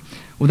now,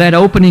 with that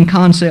opening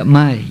concept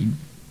made,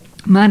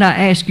 might I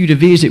ask you to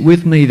visit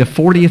with me the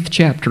 40th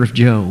chapter of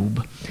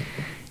Job.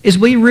 As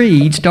we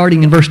read,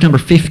 starting in verse number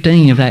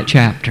 15 of that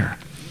chapter,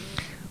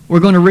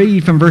 we're going to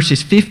read from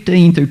verses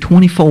 15 through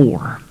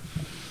 24.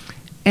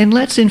 And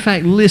let's in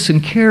fact listen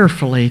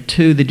carefully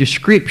to the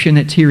description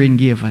that's herein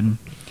given.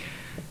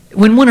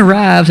 When one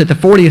arrives at the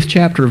 40th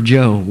chapter of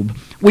Job,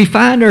 we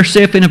find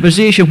ourselves in a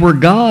position where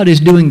God is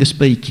doing the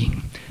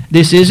speaking.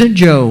 This isn't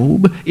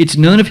Job, it's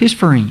none of his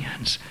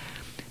friends.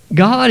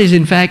 God is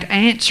in fact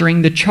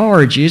answering the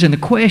charges and the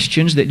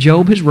questions that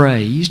Job has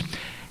raised,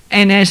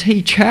 and as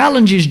he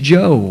challenges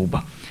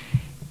Job,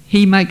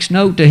 he makes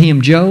note to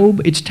him,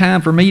 Job, it's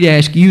time for me to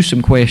ask you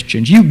some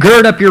questions. You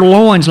gird up your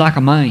loins like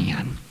a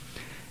man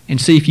and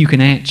see if you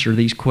can answer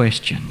these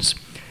questions.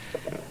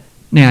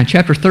 Now, in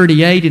chapter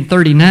 38 and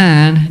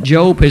 39,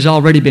 Job has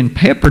already been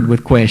peppered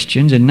with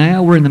questions, and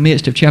now we're in the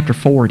midst of chapter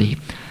 40.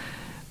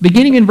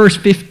 Beginning in verse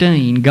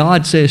 15,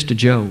 God says to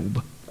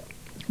Job,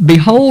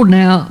 Behold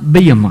now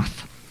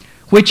Behemoth,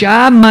 which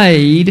I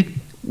made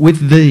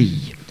with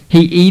thee.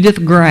 He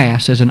eateth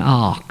grass as an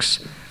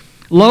ox.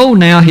 Lo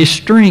now his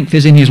strength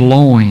is in his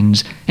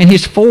loins, and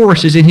his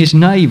force is in his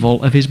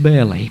navel of his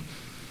belly.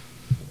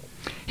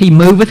 He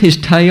moveth his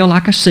tail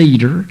like a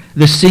cedar,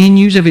 the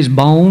sinews of his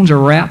bones are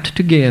wrapped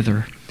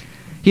together.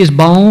 His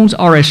bones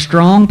are as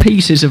strong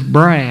pieces of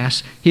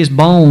brass, his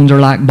bones are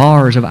like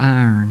bars of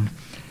iron.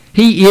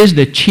 He is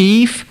the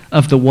chief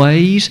of the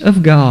ways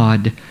of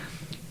God.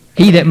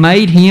 He that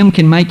made him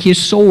can make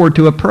his sword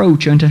to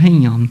approach unto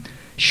him.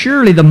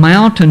 Surely the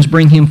mountains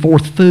bring him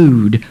forth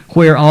food,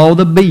 where all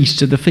the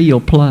beasts of the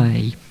field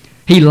play.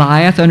 He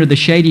lieth under the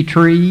shady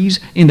trees,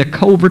 in the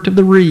covert of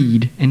the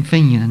reed and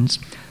fens.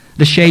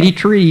 The shady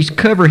trees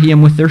cover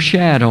him with their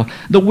shadow.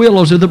 The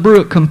willows of the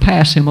brook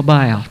compass him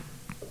about.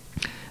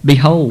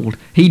 Behold,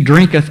 he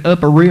drinketh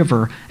up a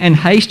river, and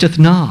hasteth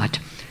not.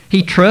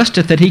 He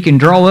trusteth that he can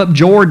draw up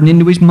Jordan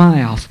into his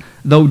mouth,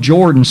 though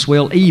Jordan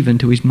swell even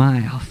to his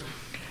mouth.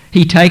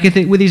 He taketh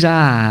it with his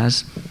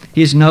eyes.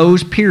 His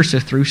nose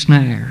pierceth through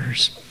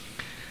snares.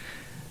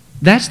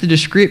 That's the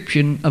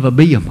description of a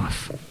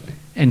behemoth.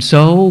 And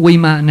so we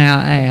might now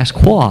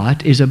ask,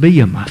 what is a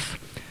behemoth?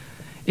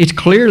 It's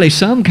clearly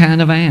some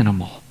kind of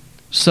animal,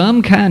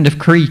 some kind of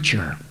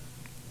creature.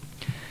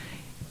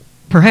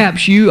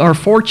 Perhaps you are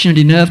fortunate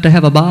enough to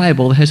have a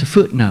Bible that has a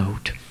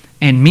footnote,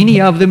 and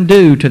many of them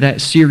do to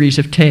that series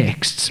of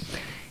texts.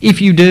 If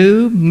you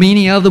do,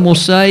 many of them will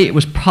say it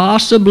was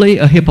possibly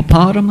a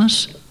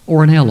hippopotamus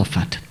or an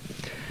elephant.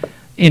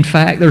 In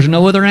fact, there's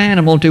no other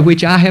animal to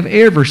which I have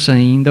ever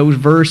seen those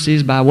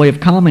verses by way of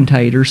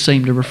commentators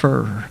seem to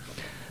refer.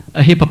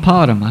 A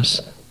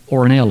hippopotamus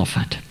or an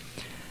elephant.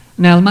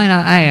 Now, might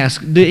I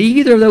ask, do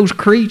either of those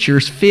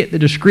creatures fit the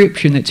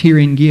description that's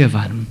herein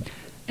given?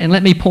 And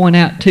let me point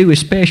out two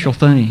especial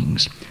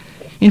things.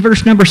 In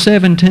verse number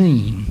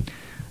 17,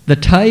 the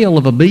tail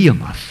of a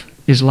behemoth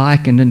is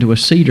likened unto a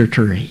cedar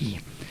tree.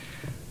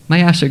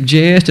 May I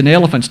suggest an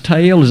elephant's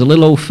tail is a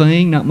little old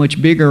thing, not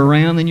much bigger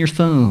around than your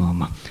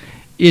thumb.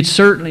 It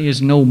certainly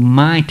is no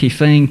mighty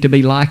thing to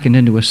be likened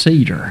unto a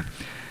cedar.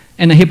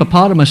 And the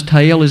hippopotamus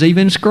tail is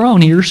even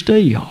scrawnier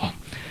still.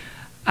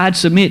 I'd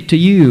submit to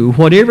you,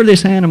 whatever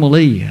this animal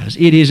is,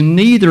 it is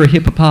neither a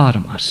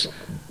hippopotamus,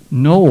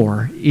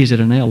 nor is it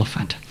an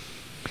elephant.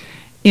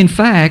 In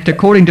fact,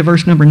 according to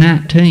verse number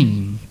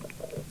 19,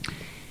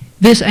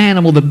 this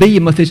animal, the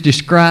behemoth, is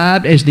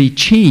described as the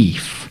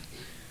chief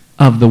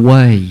of the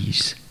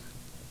ways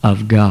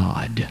of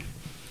God.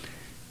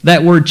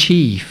 That word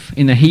chief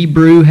in the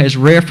Hebrew has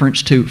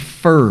reference to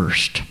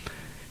first.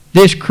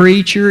 This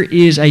creature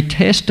is a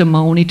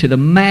testimony to the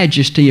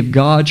majesty of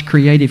God's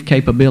creative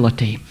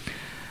capability.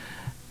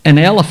 An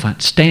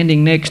elephant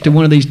standing next to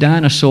one of these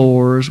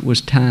dinosaurs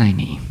was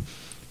tiny.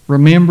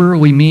 Remember,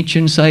 we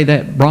mentioned, say,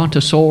 that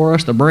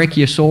Brontosaurus, the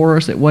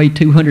Brachiosaurus that weighed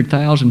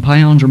 200,000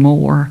 pounds or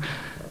more?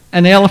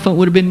 An elephant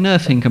would have been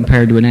nothing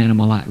compared to an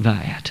animal like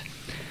that.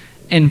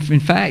 And in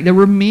fact, there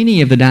were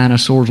many of the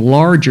dinosaurs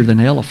larger than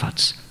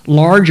elephants,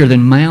 larger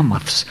than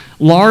mammoths,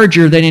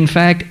 larger than, in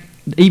fact,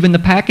 even the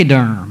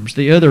pachyderms,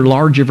 the other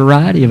larger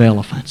variety of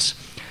elephants.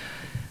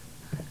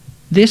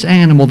 This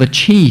animal, the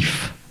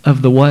chief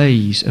of the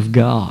ways of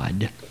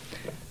God.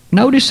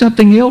 Notice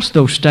something else,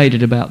 though,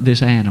 stated about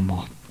this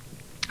animal.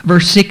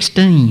 Verse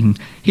 16,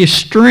 his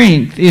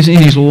strength is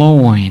in his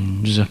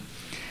loins.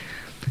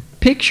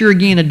 Picture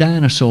again a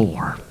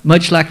dinosaur,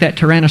 much like that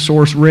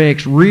Tyrannosaurus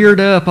Rex, reared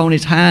up on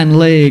its hind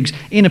legs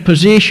in a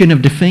position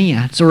of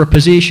defense or a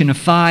position of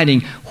fighting.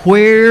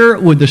 Where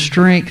would the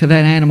strength of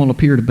that animal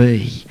appear to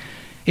be?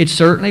 It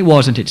certainly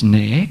wasn't its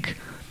neck.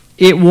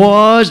 It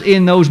was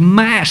in those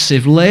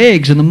massive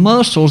legs and the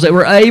muscles that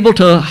were able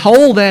to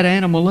hold that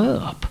animal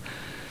up.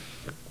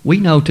 We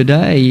know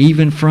today,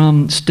 even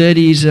from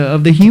studies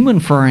of the human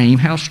frame,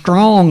 how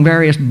strong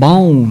various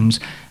bones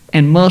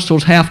and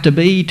muscles have to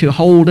be to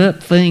hold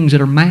up things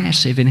that are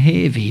massive and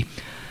heavy.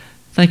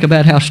 Think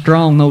about how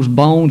strong those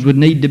bones would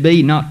need to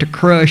be not to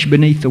crush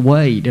beneath the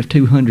weight of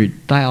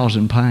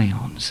 200,000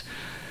 pounds.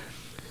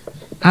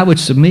 I would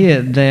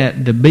submit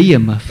that the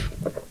behemoth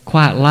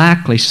quite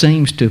likely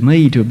seems to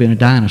me to have been a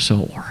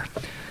dinosaur.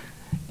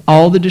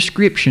 All the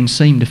descriptions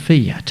seem to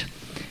fit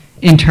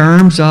in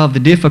terms of the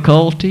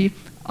difficulty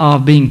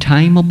of being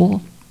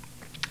tameable.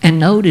 And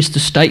notice the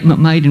statement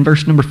made in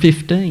verse number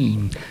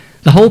 15.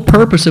 The whole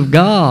purpose of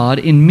God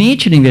in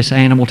mentioning this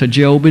animal to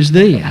Job is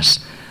this: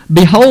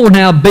 behold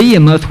now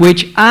behemoth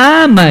which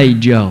I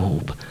made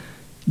Job.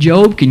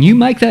 Job, can you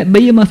make that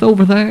behemoth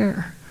over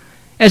there?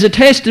 As a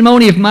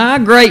testimony of my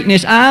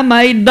greatness, I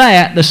made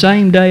that the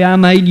same day I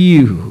made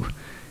you.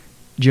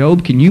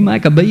 Job, can you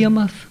make a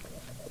behemoth?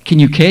 Can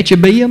you catch a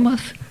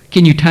behemoth?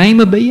 Can you tame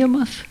a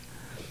behemoth?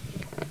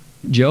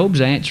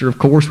 Job's answer, of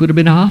course, would have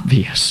been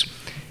obvious.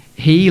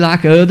 He,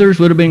 like others,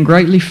 would have been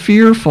greatly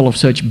fearful of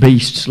such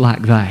beasts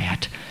like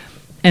that.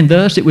 And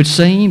thus it would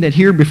seem that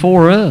here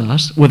before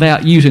us,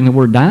 without using the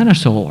word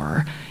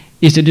dinosaur,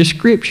 is a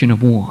description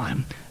of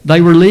one.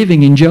 They were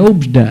living in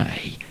Job's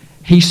day.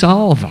 He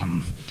saw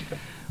them.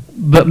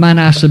 But might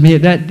I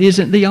submit, that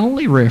isn't the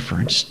only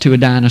reference to a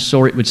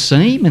dinosaur, it would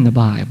seem, in the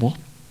Bible.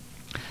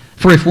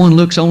 For if one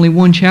looks only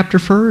one chapter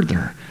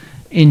further,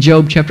 in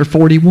Job chapter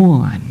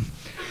 41,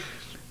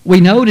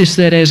 we notice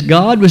that as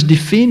God was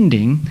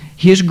defending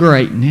His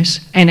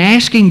greatness and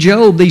asking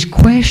Job these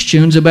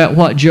questions about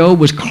what Job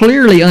was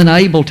clearly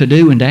unable to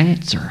do and to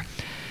answer,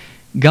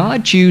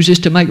 God chooses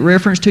to make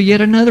reference to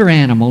yet another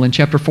animal in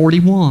chapter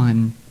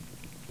 41.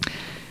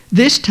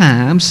 This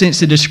time,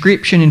 since the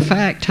description in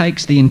fact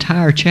takes the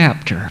entire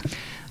chapter,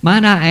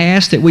 might I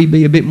ask that we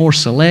be a bit more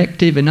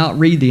selective and not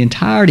read the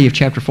entirety of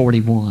chapter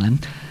 41,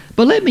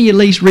 but let me at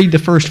least read the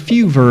first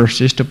few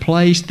verses to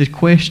place the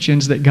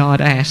questions that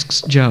God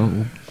asks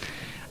Job.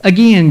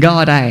 Again,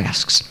 God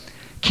asks,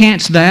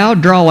 canst thou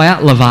draw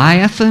out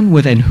Leviathan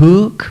with an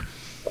hook,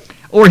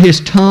 or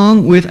his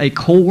tongue with a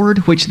cord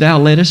which thou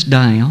lettest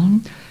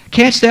down?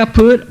 Canst thou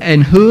put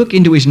an hook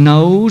into his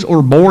nose,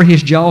 or bore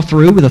his jaw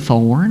through with a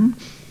thorn?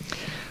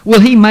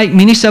 Will he make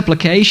many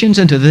supplications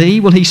unto thee?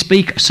 Will he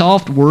speak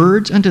soft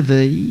words unto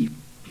thee?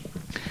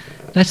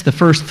 That's the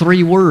first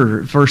three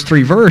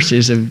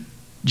verses of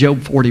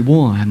Job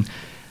 41.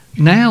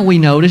 Now we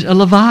notice a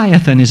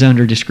Leviathan is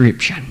under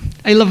description.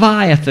 A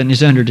Leviathan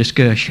is under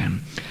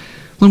discussion.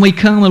 When we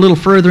come a little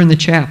further in the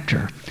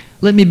chapter,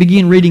 let me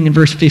begin reading in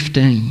verse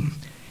 15.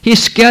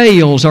 His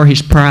scales are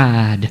his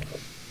pride,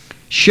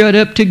 shut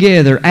up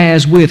together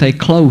as with a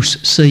close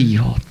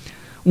seal.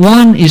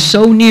 One is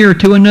so near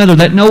to another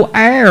that no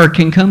air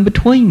can come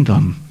between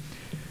them.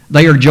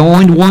 They are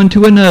joined one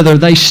to another.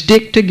 They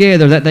stick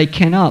together that they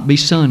cannot be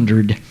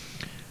sundered.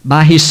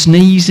 By his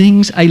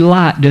sneezings a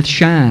light doth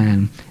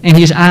shine, and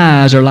his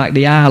eyes are like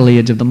the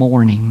eyelids of the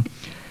morning.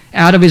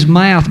 Out of his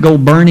mouth go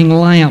burning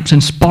lamps,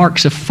 and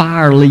sparks of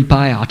fire leap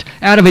out.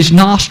 Out of his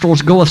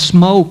nostrils goeth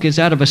smoke as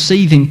out of a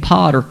seething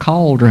pot or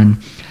cauldron.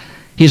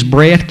 His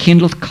breath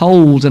kindleth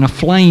coals, and a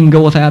flame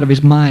goeth out of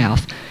his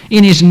mouth.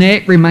 In his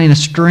neck remaineth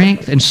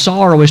strength, and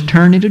sorrow is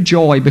turned into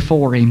joy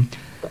before him.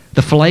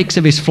 The flakes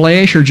of his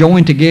flesh are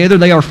joined together.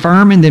 They are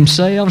firm in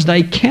themselves.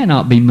 They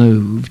cannot be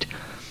moved.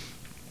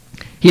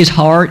 His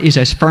heart is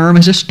as firm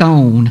as a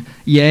stone,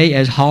 yea,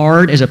 as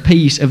hard as a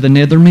piece of the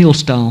nether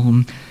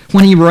millstone.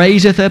 When he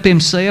raiseth up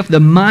himself, the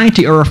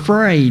mighty are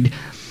afraid.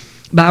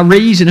 By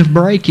reason of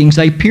breakings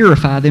they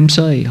purify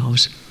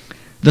themselves.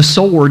 The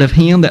sword of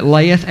him that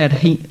layeth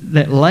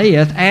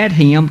at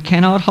him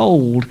cannot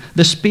hold,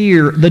 the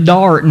spear, the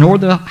dart, nor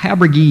the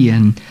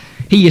habergeon.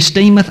 He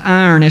esteemeth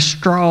iron as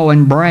straw,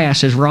 and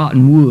brass as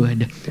rotten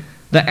wood.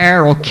 The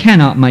arrow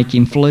cannot make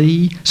him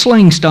flee.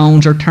 Sling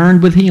stones are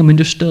turned with him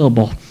into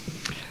stubble.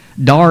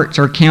 Darts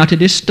are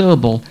counted as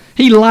stubble.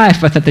 He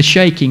laugheth at the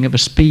shaking of a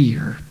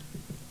spear.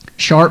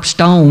 Sharp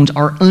stones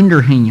are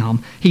under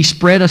him. He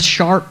spreadeth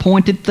sharp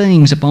pointed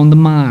things upon the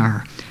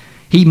mire.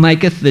 He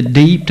maketh the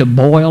deep to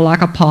boil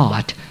like a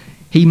pot.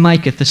 He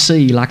maketh the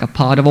sea like a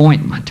pot of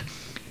ointment.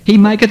 He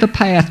maketh a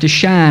path to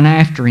shine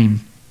after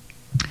him.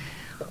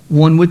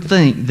 One would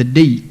think the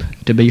deep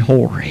to be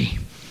hoary.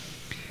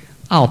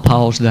 I'll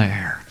pause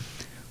there.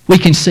 We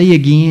can see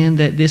again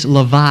that this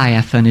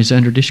Leviathan is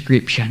under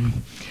description.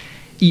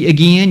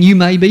 Again, you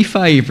may be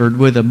favored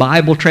with a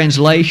Bible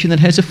translation that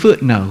has a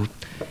footnote.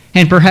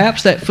 And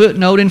perhaps that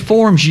footnote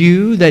informs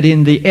you that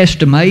in the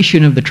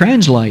estimation of the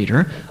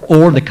translator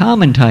or the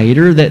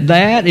commentator,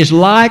 that is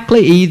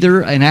likely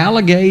either an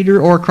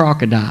alligator or a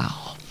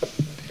crocodile.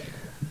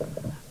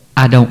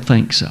 I don't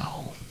think so.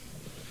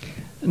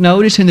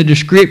 Notice in the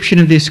description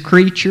of this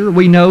creature,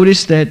 we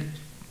notice that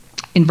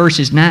in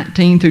verses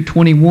 19 through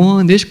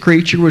 21, this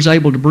creature was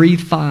able to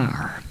breathe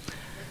fire.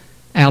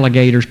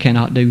 Alligators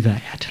cannot do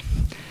that.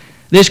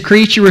 This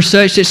creature was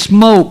such that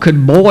smoke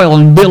could boil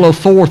and billow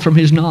forth from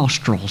his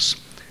nostrils.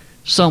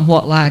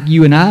 Somewhat like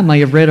you and I may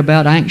have read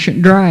about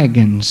ancient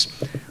dragons.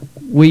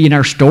 We in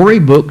our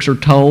storybooks are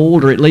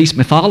told, or at least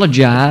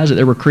mythologize, that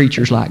there were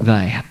creatures like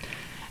that.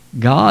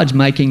 God's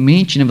making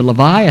mention of a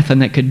Leviathan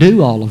that could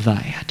do all of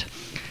that.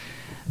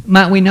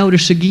 Might we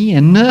notice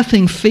again,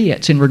 nothing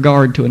fits in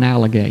regard to an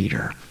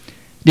alligator.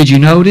 Did you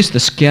notice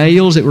the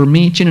scales that were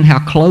mentioned and how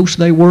close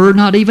they were?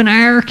 Not even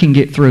air can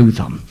get through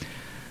them.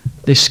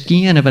 The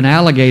skin of an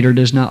alligator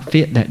does not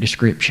fit that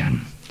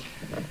description.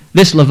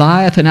 This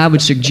Leviathan, I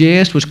would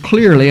suggest, was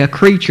clearly a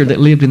creature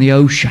that lived in the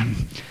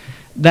ocean.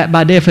 That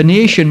by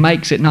definition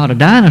makes it not a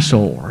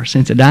dinosaur,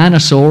 since a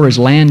dinosaur is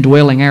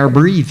land-dwelling,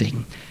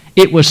 air-breathing.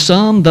 It was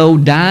some, though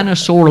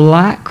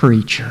dinosaur-like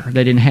creature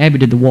that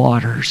inhabited the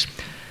waters.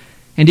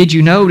 And did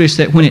you notice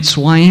that when it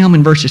swam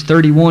in verses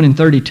 31 and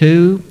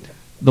 32,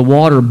 the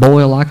water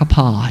boiled like a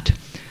pot?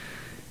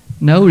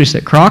 Notice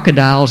that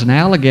crocodiles and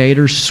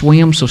alligators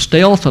swim so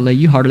stealthily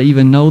you hardly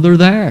even know they're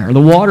there.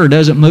 The water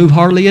doesn't move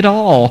hardly at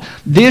all.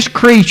 This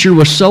creature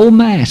was so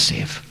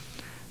massive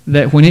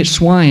that when it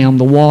swam,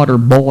 the water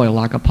boiled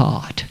like a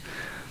pot.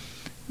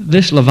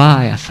 This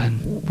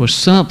Leviathan was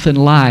something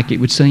like, it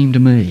would seem to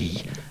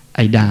me,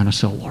 a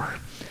dinosaur.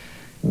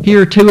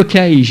 Here are two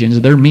occasions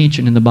they're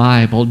mentioned in the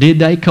Bible. Did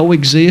they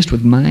coexist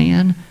with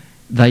man?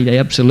 They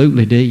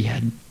absolutely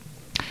did.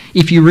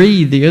 If you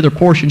read the other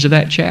portions of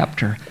that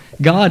chapter,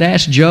 God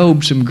asked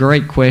Job some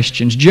great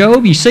questions.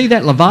 Job, you see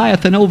that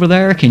Leviathan over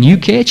there? Can you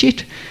catch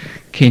it?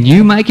 Can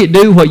you make it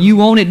do what you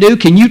want it to do?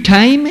 Can you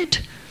tame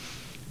it?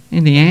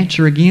 And the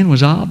answer again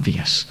was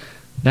obvious.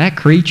 That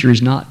creature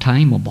is not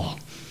tameable.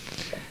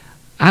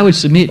 I would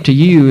submit to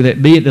you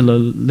that be it the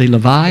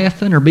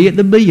Leviathan or be it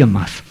the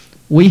Behemoth,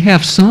 we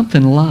have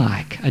something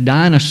like a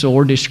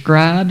dinosaur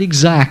described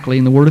exactly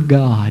in the Word of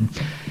God,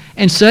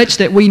 and such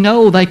that we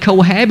know they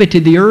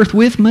cohabited the earth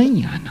with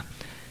men.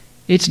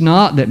 It's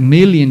not that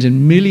millions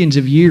and millions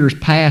of years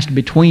passed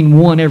between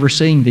one ever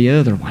seeing the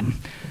other one.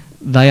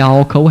 They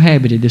all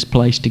cohabited this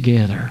place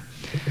together.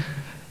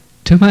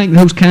 To make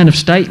those kind of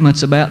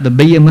statements about the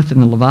Behemoth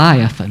and the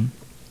Leviathan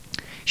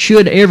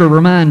should ever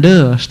remind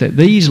us that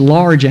these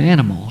large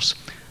animals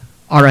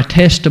are a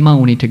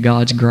testimony to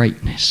God's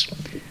greatness.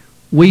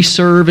 We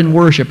serve and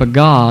worship a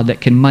God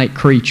that can make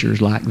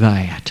creatures like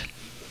that.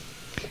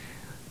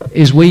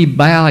 As we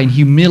bow in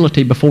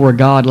humility before a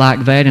God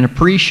like that and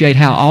appreciate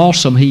how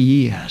awesome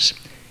He is,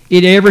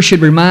 it ever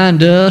should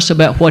remind us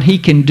about what He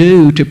can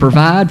do to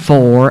provide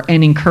for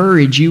and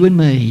encourage you and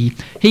me.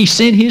 He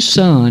sent His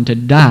Son to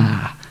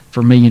die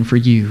for me and for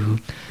you.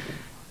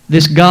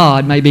 This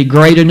God may be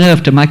great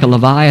enough to make a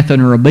Leviathan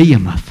or a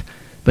Behemoth,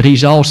 but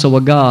He's also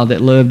a God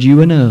that loved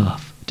you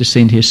enough to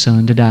send His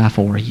Son to die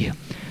for you.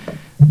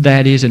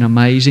 That is an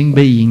amazing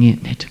being,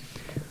 isn't it?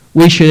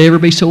 We should ever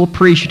be so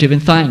appreciative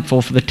and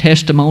thankful for the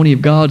testimony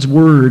of God's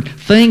Word,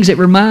 things that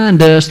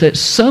remind us that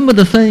some of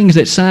the things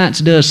that science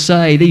does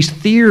say, these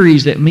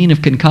theories that men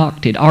have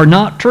concocted, are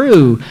not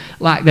true,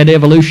 like that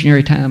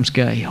evolutionary time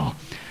scale.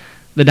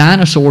 The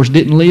dinosaurs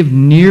didn't live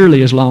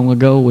nearly as long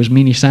ago as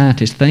many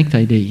scientists think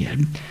they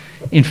did.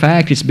 In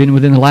fact, it's been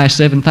within the last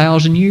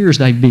 7,000 years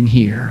they've been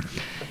here.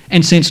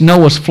 And since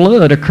Noah's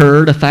flood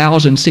occurred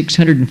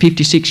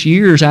 1,656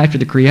 years after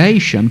the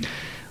creation,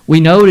 we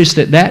notice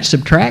that that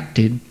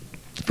subtracted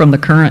from the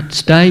current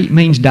state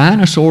means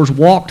dinosaurs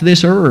walked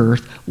this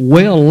earth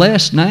well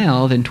less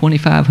now than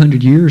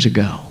 2,500 years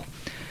ago.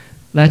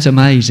 That's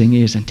amazing,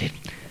 isn't it?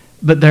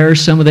 But there are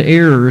some of the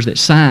errors that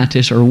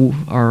scientists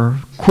are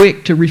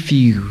quick to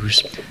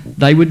refuse.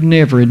 They would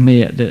never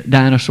admit that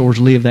dinosaurs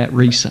lived that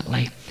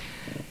recently.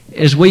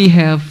 As we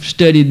have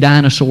studied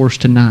dinosaurs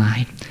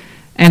tonight,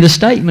 and the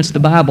statements the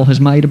Bible has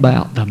made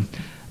about them,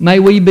 may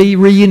we be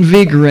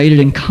reinvigorated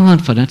in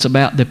confidence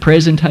about the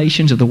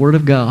presentations of the Word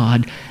of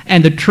God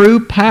and the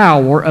true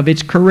power of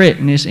its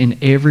correctness in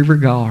every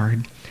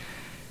regard.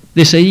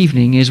 This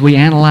evening, as we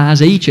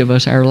analyze each of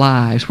us our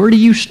lives, where do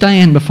you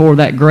stand before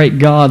that great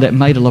God that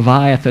made a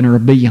Leviathan or a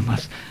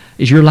Behemoth?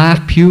 Is your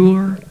life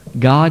pure,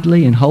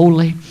 godly, and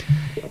holy?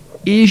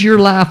 Is your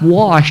life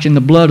washed in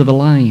the blood of the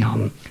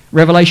Lamb?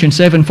 Revelation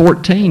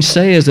 7:14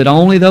 says that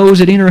only those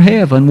that enter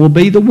heaven will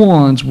be the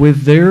ones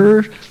with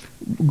their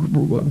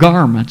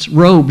garments,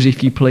 robes,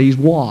 if you please,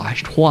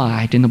 washed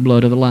white in the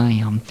blood of the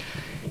Lamb.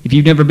 If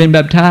you've never been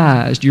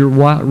baptized, your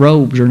white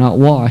robes are not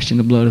washed in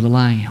the blood of the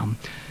Lamb.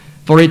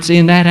 For it's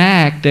in that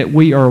act that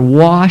we are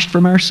washed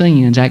from our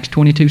sins, Acts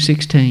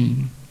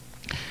 22:16.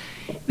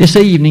 This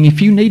evening,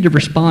 if you need to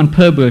respond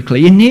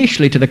publicly,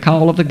 initially to the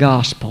call of the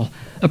gospel,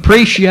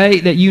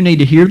 appreciate that you need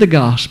to hear the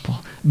gospel,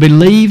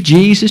 believe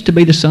Jesus to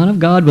be the Son of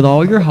God with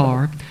all your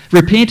heart,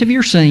 repent of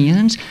your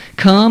sins,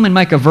 come and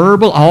make a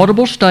verbal,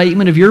 audible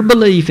statement of your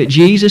belief that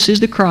Jesus is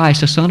the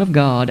Christ, the Son of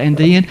God, and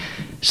then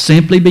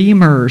simply be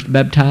immersed,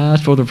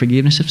 baptized for the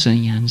forgiveness of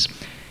sins.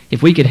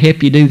 If we could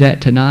help you do that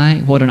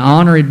tonight, what an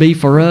honor it'd be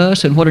for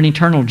us and what an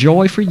eternal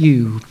joy for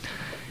you.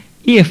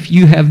 If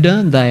you have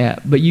done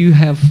that, but you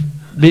have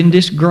been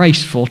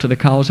disgraceful to the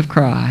cause of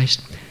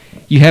Christ,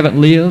 you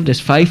haven't lived as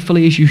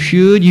faithfully as you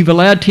should, you've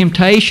allowed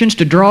temptations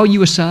to draw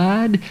you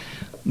aside,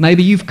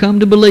 maybe you've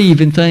come to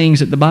believe in things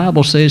that the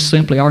Bible says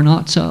simply are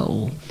not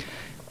so.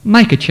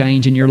 Make a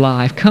change in your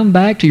life. Come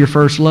back to your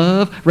first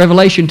love.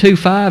 Revelation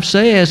 2:5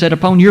 says that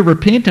upon your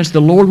repentance the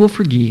Lord will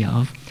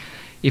forgive.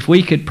 If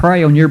we could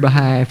pray on your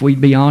behalf, we'd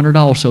be honored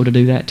also to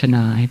do that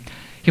tonight.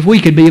 If we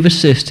could be of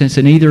assistance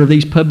in either of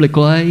these public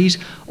ways,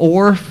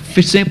 or if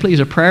it simply is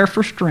a prayer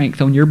for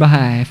strength on your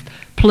behalf,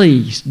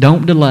 please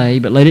don't delay,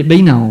 but let it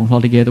be known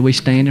while together we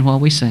stand and while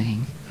we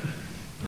sing.